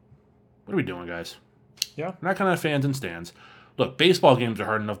go, what are we doing, guys? Yeah. We're not gonna have fans and stands. Look, baseball games are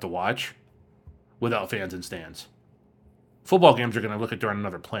hard enough to watch without fans and stands. Football games are gonna look like they're on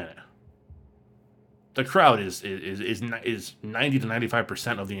another planet. The crowd is 90 to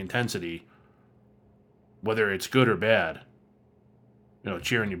 95% of the intensity, whether it's good or bad.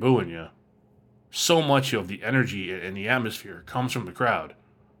 Cheering you, booing you. So much of the energy and the atmosphere comes from the crowd.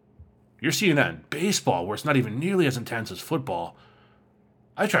 You're seeing that in baseball, where it's not even nearly as intense as football.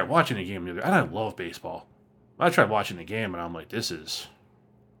 I tried watching a game the other day, and I love baseball. I tried watching the game, and I'm like, this is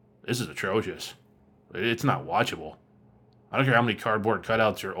atrocious. It's not watchable. I don't care how many cardboard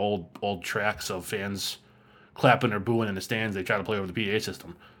cutouts or old tracks of fans clapping or booing in the stands they try to play over the PA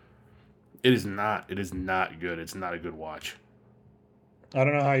system. It is not good. It's not a good watch. I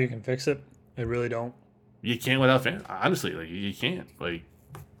don't know how you can fix it. I really don't. You can't without fans. Honestly, you can't.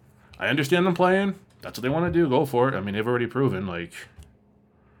 I understand them playing. That's what they want to do. Go for it. I mean, they've already proven,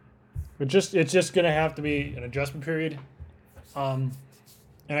 It's just going to have to be an adjustment period. And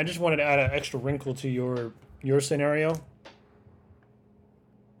I just wanted to add an extra wrinkle to your scenario.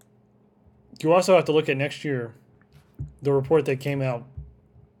 You also have to look at next year, the report that came out,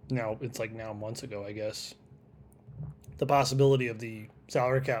 it's months ago, I guess. The possibility of the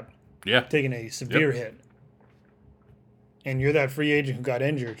salary cap taking a severe hit. And you're that free agent who got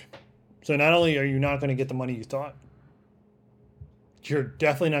injured. So not only are you not going to get the money you thought, you're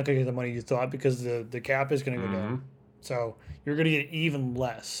definitely not going to get the money you thought, because the cap is going to go down. So you're going to get even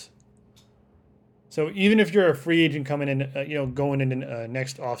less. So even if you're a free agent coming in, going into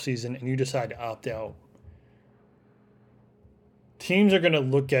next offseason, and you decide to opt out, teams are going to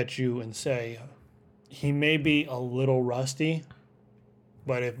look at you and say, he may be a little rusty,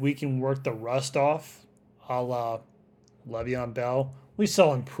 but if we can work the rust off, a la Le'Veon Bell, we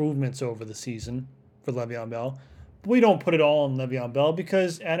saw improvements over the season for Le'Veon Bell. But we don't put it all on Le'Veon Bell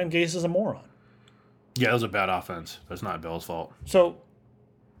because Adam Gase is a moron. Yeah, it was a bad offense. That's not Bell's fault. So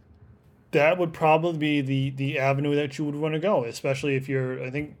that would probably be the avenue that you would want to go, especially if you're. I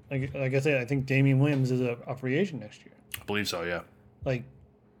think, like I said, I think Damian Williams is a free agent next year. I believe so, yeah. Like,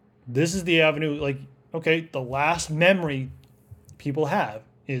 this is the avenue. Like, okay, the last memory people have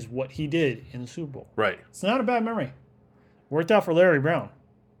is what he did in the Super Bowl. Right. It's not a bad memory. Worked out for Larry Brown.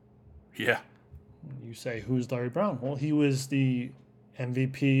 Yeah. You say, who's Larry Brown? Well, he was the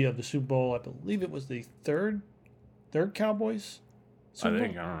MVP of the Super Bowl. I believe it was the third Cowboys Super Bowl. I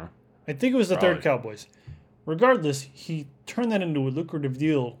don't know. I think it was the Probably. third Cowboys. Regardless, he turned that into a lucrative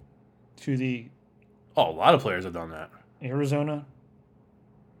deal to the Oh, a lot of players have done that. Arizona.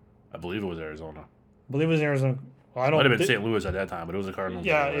 I believe it was Arizona. I believe it was Arizona. Well, I don't. Might have been St. Louis at that time, but it was the Cardinals.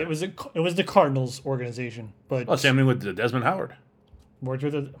 Yeah, anyway. it was the Cardinals organization, but Oh, same thing with Desmond Howard. worked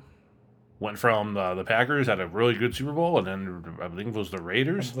with it. Went from the Packers, had a really good Super Bowl, and then I think it was the I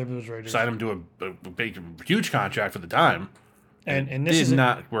Raiders. believe it was Raiders. Signed him to a big, huge contract for the time. And this Did is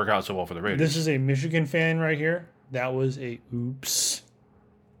not work out so well for the Raiders. this is a Michigan fan right here. That was a oops.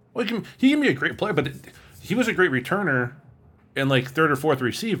 Well, he can be a great player, but he was a great returner and like third or fourth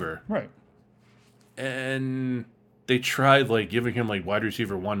receiver. Right. And they tried like giving him like wide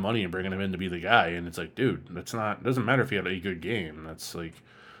receiver one money and bringing him in to be the guy, and it's like, dude, that's not. It doesn't matter if he had a good game. That's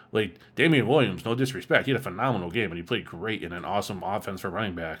like Damian Williams. No disrespect, he had a phenomenal game and he played great in an awesome offense for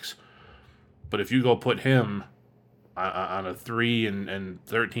running backs. But if you go put him on a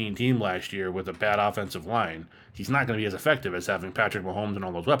 3-13 team last year with a bad offensive line, he's not going to be as effective as having Patrick Mahomes and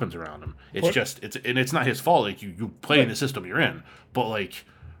all those weapons around him. It's not his fault. Like you play in the system you're in, but like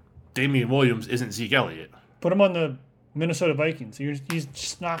Damian Williams isn't Zeke Elliott. Put him on the Minnesota Vikings. He's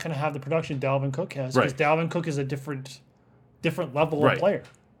just not going to have the production Dalvin Cook has because Right. Dalvin Cook is a different level Right. of player.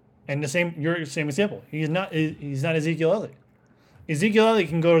 And your same example. He's not Ezekiel Elliott. Ezekiel Elliott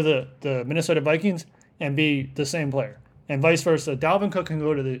can go to the Minnesota Vikings and be the same player, and vice versa. Dalvin Cook can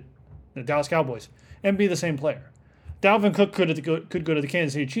go to the Dallas Cowboys and be the same player. Dalvin Cook could go to the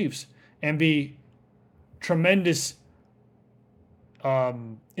Kansas City Chiefs and be tremendous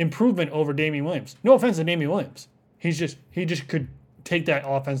improvement over Damian Williams. No offense to Damian Williams. He just could take that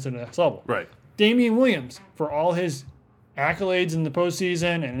offense to the next level. Right. Damian Williams, for all his accolades in the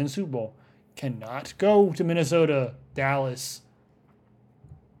postseason and in the Super Bowl, cannot go to Minnesota, Dallas.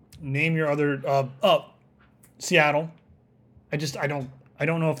 Name your other Seattle. I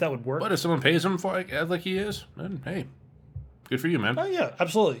don't know if that would work. But if someone pays him for like he is, then hey, good for you, man. Oh yeah,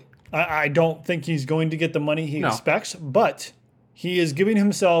 absolutely. I don't think he's going to get the money he No. expects, but he is giving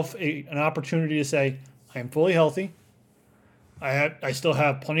himself an opportunity to say, I am fully healthy. I still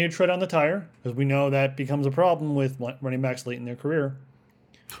have plenty of tread on the tire, because we know that becomes a problem with running backs late in their career.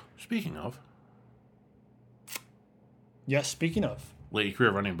 Speaking of Yes, speaking of. late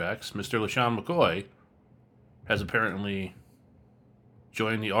career running backs, Mr. LaShawn McCoy has apparently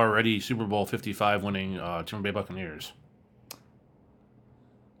joined the already Super Bowl 55 winning Tampa Bay Buccaneers.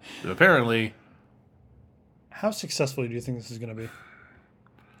 Apparently, How successful do you think this is going to be?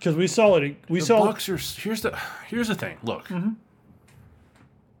 Because we saw it. the Bucs are. Here's the thing. Look,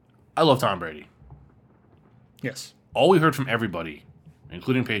 I love Tom Brady. Yes. All we heard from everybody,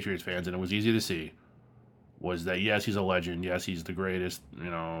 including Patriots fans, and it was easy to see, was that yes, he's a legend. Yes, he's the greatest. You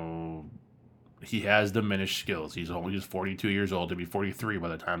know, he has diminished skills. He's 42 years old. He'll be 43 by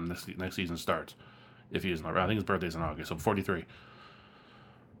the time next season starts, if he isn't around. I think his birthday's in August, so 43.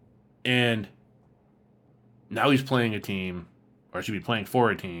 And now he's playing a team, or should be playing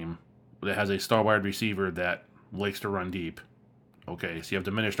for a team that has a star wide receiver that likes to run deep. Okay, so you have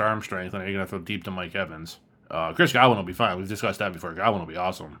diminished arm strength, and you're going to throw deep to Mike Evans. Chris Godwin will be fine. We've discussed that before. Godwin will be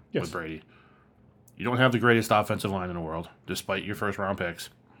awesome with Brady. You don't have the greatest offensive line in the world, despite your first round picks.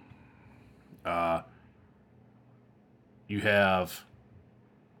 You have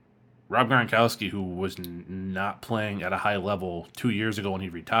Rob Gronkowski, who was not playing at a high level 2 years ago when he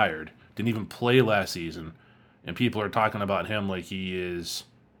retired, didn't even play last season, and people are talking about him like he is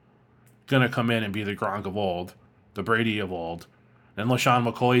going to come in and be the Gronk of old, the Brady of old. Then LaShawn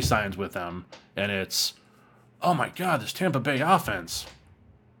McCoy signs with them, and it's, oh my God, this Tampa Bay offense.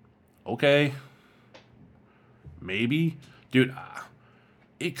 Okay. Maybe. Dude,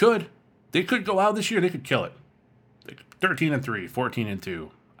 it could. They could go out this year. They could kill it. 13-3,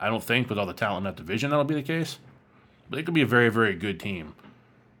 14-2. I don't think with all the talent in that division that'll be the case. But they could be a very, very good team.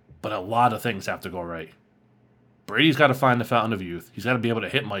 But a lot of things have to go right. Brady's got to find the fountain of youth. He's got to be able to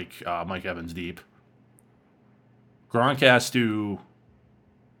hit Mike Evans deep. Gronk has to,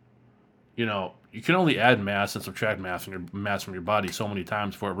 you can only add mass and subtract mass from your body so many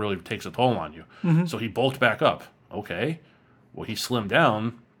times before it really takes a toll on you. Mm-hmm. So he bulked back up. Okay. Well, he slimmed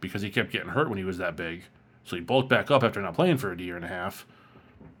down because he kept getting hurt when he was that big. So he bulked back up after not playing for a year and a half.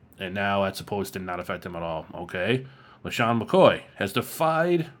 and now that's supposed to not affect him at all. Okay. LaShawn McCoy has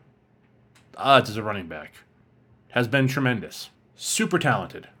defied the odds as a running back. Has been tremendous. Super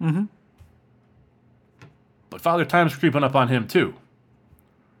talented. Mm-hmm. But Father Time's creeping up on him, too.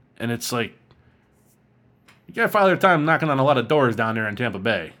 And it's like, you got Father Time knocking on a lot of doors down there in Tampa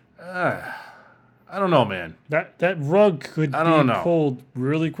Bay. I don't know, man. That rug could don't be know. pulled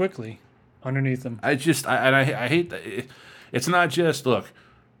really quickly underneath him. I hate that. It's not just, look,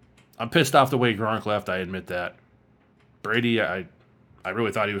 I'm pissed off the way Gronk left. I admit that. Brady, I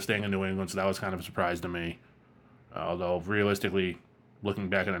really thought he was staying in New England, so that was kind of a surprise to me. Although, realistically, looking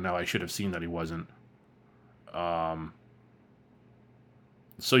back at it now, I should have seen that he wasn't. So,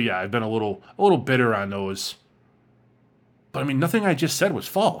 yeah, I've been a little bitter on those. But, I mean, nothing I just said was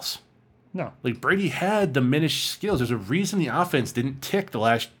false. No. Like, Brady had diminished skills. There's a reason the offense didn't tick the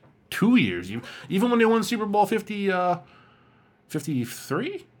last 2 years. Even when they won Super Bowl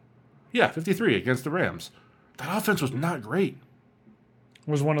 53? Yeah, 53 against the Rams. That offense was not great.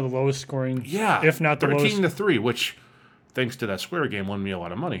 Was one of the lowest scoring. Yeah. If not the 13 lowest. to 3, which, thanks to that Square game, won me a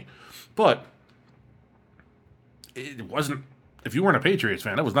lot of money. But it wasn't, if you weren't a Patriots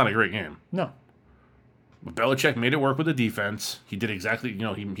fan, that was not a great game. No. But Belichick made it work with the defense. He did exactly,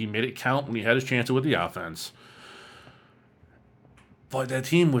 he made it count when he had his chances with the offense. But that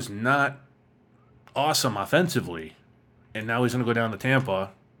team was not awesome offensively. And now he's going to go down to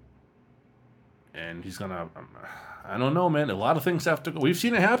Tampa. And he's going to, I don't know, man. A lot of things have to go. We've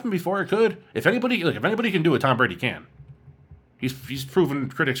seen it happen before. It could. If anybody can do it, Tom Brady can. He's proven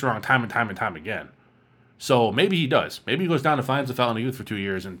critics wrong time and time and time again. So maybe he does. Maybe he goes down to finds the Fountain of Youth for 2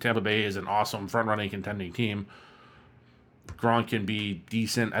 years, and Tampa Bay is an awesome front-running, contending team. Gronk can be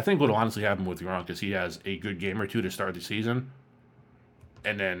decent. I think what will honestly happen with Gronk is he has a good game or two to start the season,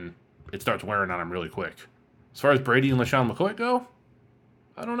 and then it starts wearing on him really quick. As far as Brady and LaShawn McCoy go,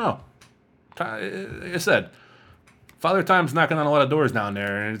 I don't know. Like I said, Father Time's knocking on a lot of doors down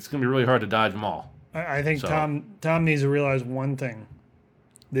there, and it's going to be really hard to dodge them all. I think Tom needs to realize one thing.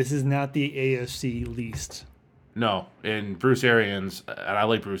 This is not the AFC least. No, and Bruce Arians, and I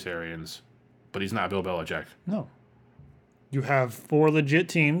like Bruce Arians, but he's not Bill Belichick. No. You have 4 legit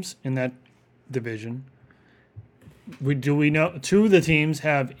teams in that division. We know 2 of the teams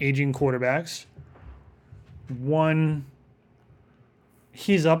have aging quarterbacks. One,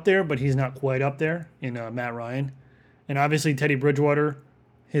 he's up there, but he's not quite up there in Matt Ryan. And obviously Teddy Bridgewater,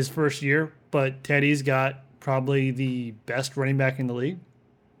 his first year, but Teddy's got probably the best running back in the league.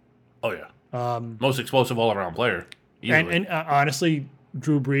 Oh, yeah. Most explosive all-around player. Easily. And honestly,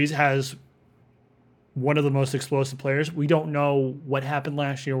 Drew Brees has one of the most explosive players. We don't know what happened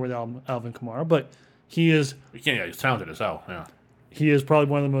last year with Alvin Kamara, but he's talented as hell, yeah. He is probably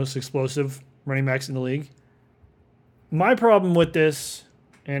one of the most explosive running backs in the league. My problem with this,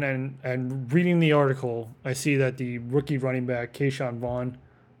 and reading the article, I see that the rookie running back, Keyshawn Vaughn,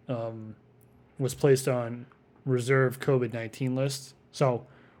 was placed on reserve COVID-19 list. So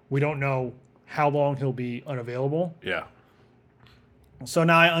we don't know how long he'll be unavailable. Yeah. So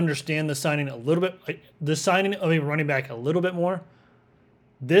now I understand the signing a little bit, the signing of a running back a little bit more.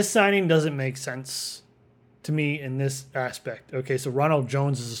 This signing doesn't make sense to me in this aspect. Okay, so Ronald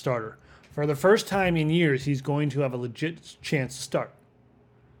Jones is a starter. For the first time in years, he's going to have a legit chance to start.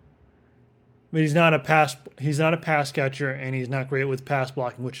 But he's not a pass catcher, and he's not great with pass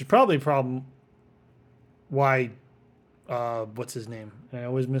blocking, which is probably a problem why what's his name? I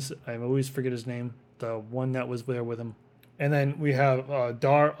always forget his name. The one that was there with him. And then we have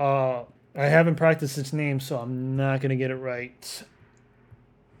I haven't practiced his name, so I'm not going to get it right.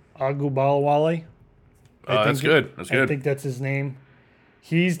 Agubalawale. That's good. That's good. I think that's his name.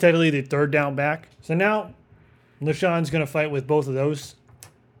 He's technically the third down back. So now LaShawn's going to fight with both of those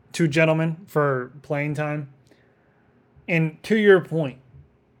 2 gentlemen for playing time. And to your point,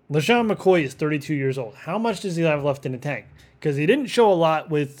 LaShawn McCoy is 32 years old. How much does he have left in the tank? Because he didn't show a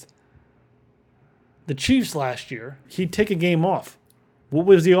lot with the Chiefs last year. He'd take a game off. What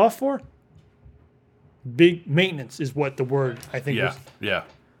was he off for? Big maintenance is what the word I think was. Yeah.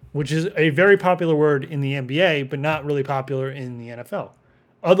 Which is a very popular word in the NBA, but not really popular in the NFL.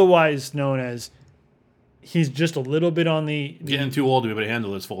 Otherwise known as he's just a little bit on the Getting too old to be able to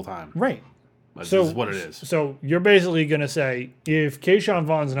handle this full time. right. This So is what it is. So you're basically going to say if Keyshawn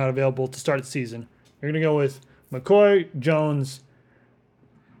Vaughn's not available to start the season, you're going to go with McCoy, Jones,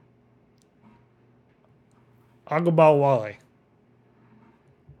 Agubalawale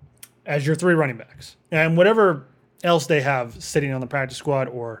as your 3 running backs, and whatever else they have sitting on the practice squad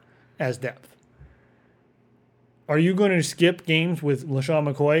or as depth. Are you going to skip games with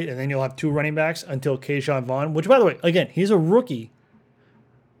LaShawn McCoy and then you'll have 2 running backs until Keyshawn Vaughn, which, by the way, again, he's a rookie.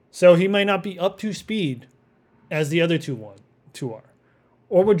 So he might not be up to speed as the other two are.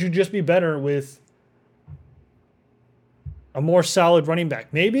 Or would you just be better with a more solid running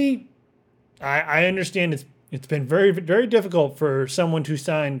back? Maybe. I understand it's been very, very difficult for someone to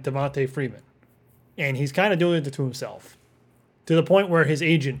sign Devontae Freeman. And he's kind of doing it to himself. To the point where his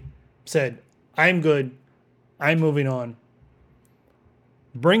agent said, I'm good. I'm moving on.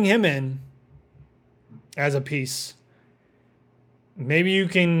 Bring him in as a piece. Maybe you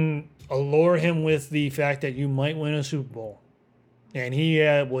can allure him with the fact that you might win a Super Bowl. And he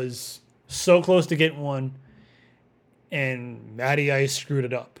was so close to getting one, and Matty Ice screwed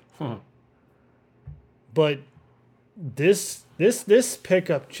it up. But this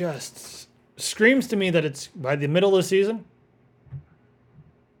pickup just screams to me that it's by the middle of the season,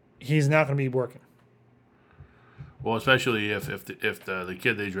 he's not going to be working. Well, especially if the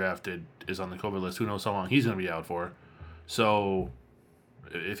kid they drafted is on the COVID list, who knows how long he's going to be out for. So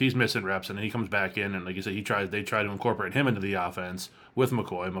if he's missing reps and then he comes back in and, like you said, they try to incorporate him into the offense with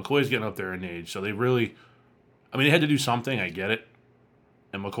McCoy. McCoy's getting up there in age, so they really, they had to do something. I get it.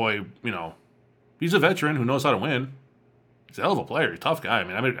 And McCoy, he's a veteran who knows how to win. He's a hell of a player. He's a tough guy.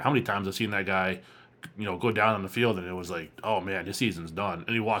 I mean, how many times I've seen that guy, go down on the field and it was like, oh man, this season's done.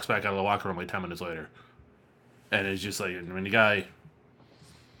 And he walks back out of the locker room like 10 minutes later. And it's just like, the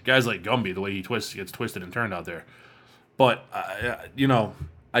guy's like Gumby, the way he gets twisted and turned out there. But, you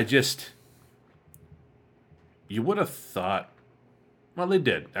would have thought, well, they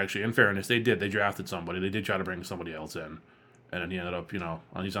did, actually. In fairness, they did. They drafted somebody. They did try to bring somebody else in. And then he ended up,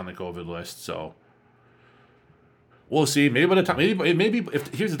 he's on the COVID list. So we'll see. Maybe by the time,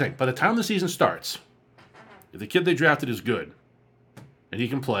 here's the thing. By the time the season starts, if the kid they drafted is good, and he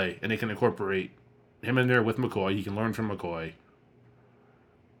can play, and they can incorporate him in there with McCoy, he can learn from McCoy,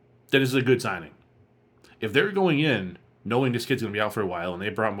 then this is a good signing. If they're going in knowing this kid's going to be out for a while, and they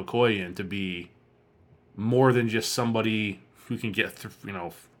brought McCoy in to be more than just somebody who can get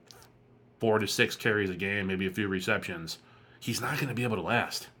 4 to 6 carries a game, maybe a few receptions, he's not going to be able to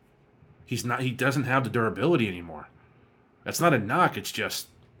last. He doesn't have the durability anymore. That's not a knock, it's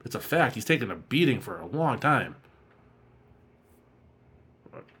a fact. He's taken a beating for a long time.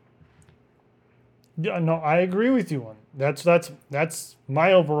 Yeah, no, I agree with you on that's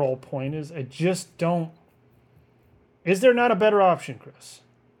my overall point is I just don't. Is there not a better option, Chris?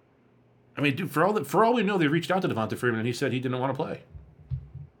 Dude, for all we know, they reached out to Devonta Freeman and he said he didn't want to play.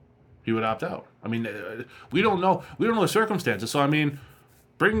 He would opt out. We don't know. We don't know the circumstances. So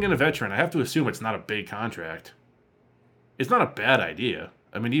bringing in a veteran, I have to assume it's not a big contract. It's not a bad idea.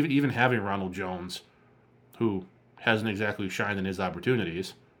 Even having Ronald Jones, who hasn't exactly shined in his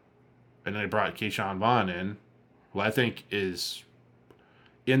opportunities, and then they brought Keyshawn Vaughn in, who I think is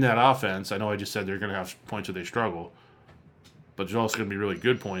in that offense. I know I just said they're going to have points where they struggle, but there's also going to be really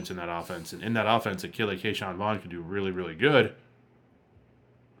good points in that offense. And in that offense, a kid like Keyshawn Vaughn could do really, really good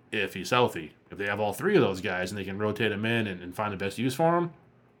if he's healthy. If they have all three of those guys and they can rotate him in and find the best use for him,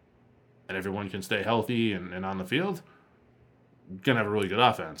 and everyone can stay healthy and on the field, going to have a really good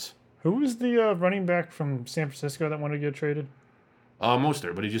offense. Who was the running back from San Francisco that wanted to get traded?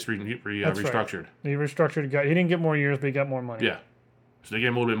 Mostert, but he just restructured. Right. He restructured. He didn't get more years, but he got more money. Yeah. So they gave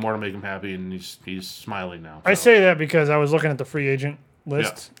him a little bit more to make him happy, and he's smiling now. So. I say that because I was looking at the free agent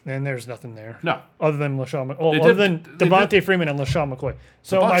list, and there's nothing there. No. Other than other than Devontae Freeman and LaShawn McCoy.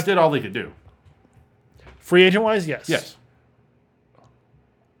 So the Bucs did all they could do. Free agent-wise, yes. Yes.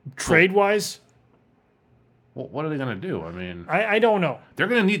 Trade-wise? Well, what are they going to do? I don't know. They're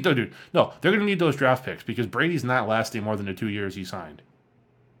going to need, dude. No, they're going to need those draft picks because Brady's not lasting more than the 2 years he signed.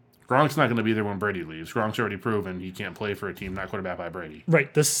 Gronk's not going to be there when Brady leaves. Gronk's already proven he can't play for a team not quarterbacked by Brady.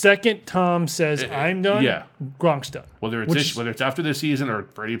 Right. The second Tom says, I'm done, Gronk's done. Whether it's after this season or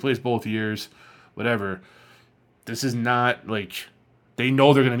Brady plays both years, whatever, this is not like they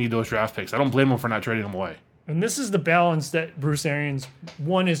know they're going to need those draft picks. I don't blame them for not trading them away. And this is the balance that Bruce Arians,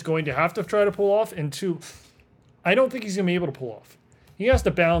 one, is going to have to try to pull off, and two, I don't think he's going to be able to pull off. He has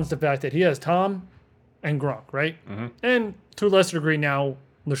to balance the fact that he has Tom and Gronk, right? Mm-hmm. And to a lesser degree now,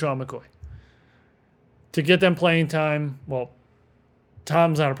 LaShawn McCoy. To get them playing time, well,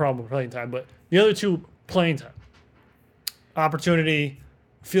 Tom's not a problem with playing time, but the other two playing time. Opportunity,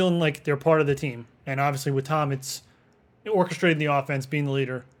 feeling like they're part of the team. And obviously with Tom, it's orchestrating the offense, being the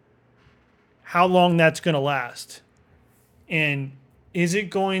leader. How long that's going to last? And is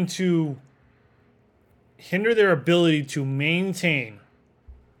it going to hinder their ability to maintain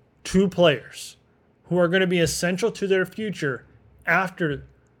two players who are going to be essential to their future after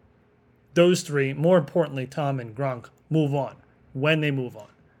those three, more importantly, Tom and Gronk, move on, when they move on?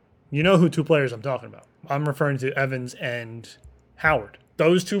 You know who two players I'm talking about. I'm referring to Evans and Howard.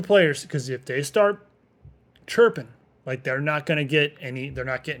 those two players, because if they start chirping, like they're not going to get they're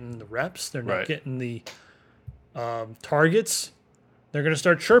not getting the reps, they're not getting the targets. They're going to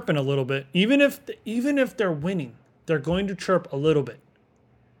start chirping a little bit. Even if they're winning, they're going to chirp a little bit.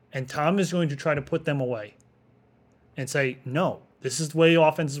 And Tom is going to try to put them away and say, no, this is the way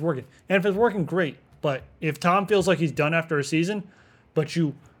offense is working. And if it's working, great. But if Tom feels like he's done after a season, but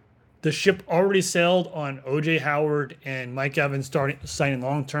the ship already sailed on O.J. Howard and Mike Evans signing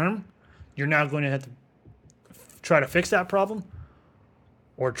long-term, you're now going to have to try to fix that problem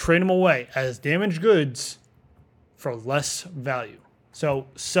or trade them away as damaged goods for less value. So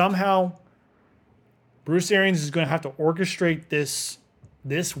somehow Bruce Arians is going to have to orchestrate this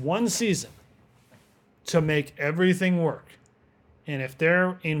one season to make everything work. And if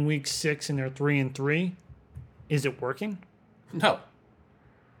they're in week 6 and they're 3-3, is it working? No.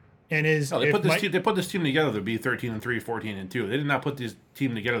 And they put this team together to be 13-3, 14-2. They did not put this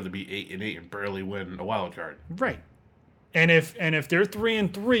team together to be 8-8 and barely win a wild card. Right. And if they're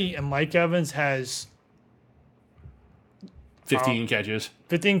 3-3 and Mike Evans has 15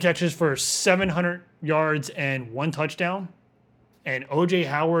 catches for 700 yards and 1 touchdown, and O.J.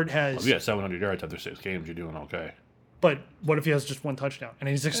 Howard has... Well, if you got 700 yards after 6 games, you're doing okay. But what if he has just 1 touchdown and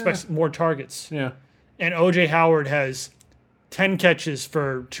he expects more targets? Yeah. And O.J. Howard has 10 catches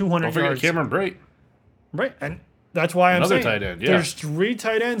for 200 yards. Don't forget Cameron Brate. Right, and that's why I'm saying... Another tight end, yeah. There's 3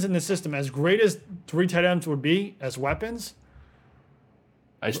 tight ends in the system. As great as 3 tight ends would be as weapons...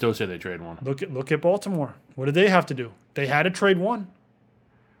 I still say they trade one. Look at Baltimore. What did they have to do? They had to trade one.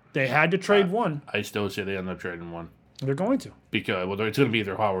 I still say they end up trading one. They're going to. Because it's going to be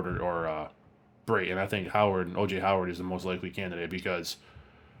either Howard or Brate, and I think O.J. Howard is the most likely candidate because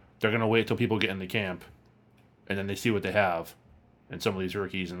they're going to wait till people get into camp, and then they see what they have, and some of these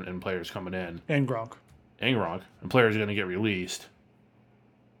rookies and players coming in. And Gronk. And players are going to get released,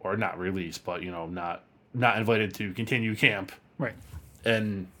 or not released, but not invited to continue camp. Right.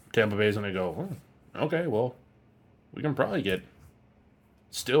 And Tampa Bay is going to go, okay, well, we can probably get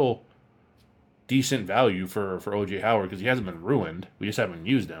still decent value for O.J. Howard because he hasn't been ruined. We just haven't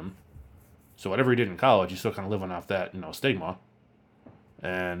used him. So whatever he did in college, he's still kind of living off that stigma.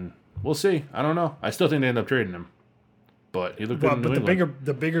 And we'll see. I don't know. I still think they end up trading him. But he looked good in New England.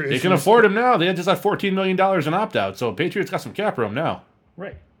 the bigger issue. They can afford him now. They just had $14 million in opt-out. So Patriots got some cap room now.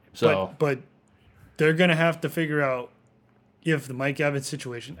 Right. So, but they're going to have to figure out if the Mike Evans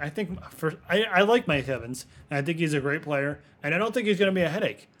situation. I think I like Mike Evans, and I think he's a great player, and I don't think he's going to be a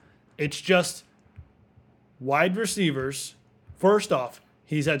headache. It's just wide receivers. First off,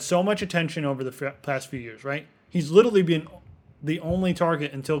 he's had so much attention over the past few years, right? He's literally been the only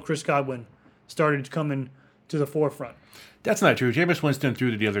target until Chris Godwin started coming to the forefront. That's not true. Jameis Winston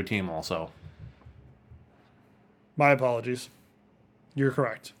threw to the other team also. My apologies. You're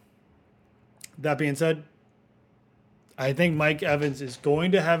correct. That being said, I think Mike Evans is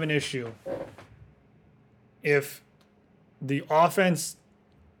going to have an issue if the offense,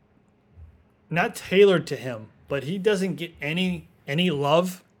 not tailored to him, but he doesn't get any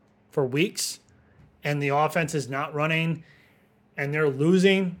love for weeks, and the offense is not running, and they're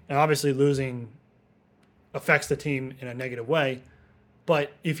losing, and obviously losing affects the team in a negative way,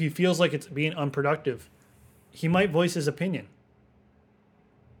 but if he feels like it's being unproductive, he might voice his opinion.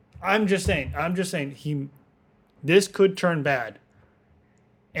 I'm just saying this could turn bad.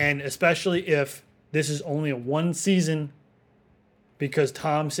 And especially if this is only a 1 season because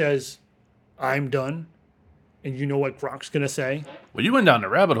Tom says, I'm done. And you know what Gronk's going to say? Well, you went down the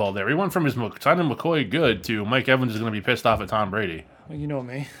rabbit hole there. We went from his signing McCoy good to Mike Evans is going to be pissed off at Tom Brady. Well, you know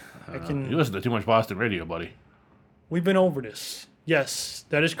me. You listen to too much Boston radio, buddy. We've been over this. Yes,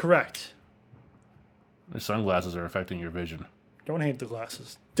 that is correct. The sunglasses are affecting your vision. Don't hate the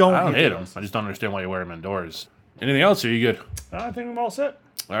glasses. I don't hate them. I just don't understand why you wear them indoors. Anything else? Are you good? I think I'm all set.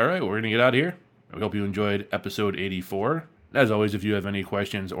 All right, we're going to get out of here. We hope you enjoyed episode 84. As always, if you have any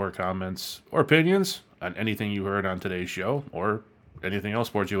questions or comments or opinions on anything you heard on today's show or anything else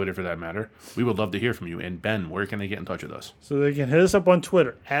sports related for that matter, we would love to hear from you. And Ben, where can they get in touch with us? So they can hit us up on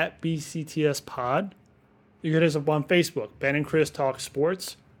Twitter at BCTSPod. You can hit us up on Facebook, Ben and Chris Talk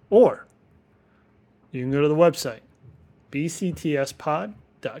Sports, or you can go to the website, bctspod.com.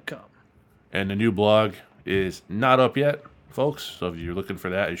 And the new blog is not up yet, folks. So if you're looking for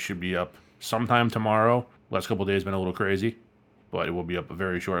that, it should be up sometime tomorrow. Last couple of days been a little crazy, but it will be up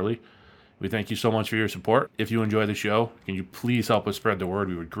very shortly. We thank you so much for your support. If you enjoy the show, can you please help us spread the word?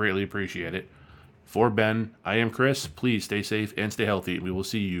 We would greatly appreciate it. For Ben, I am Chris. Please stay safe and stay healthy. We will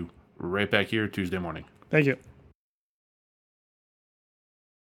see you right back here Tuesday morning. Thank you.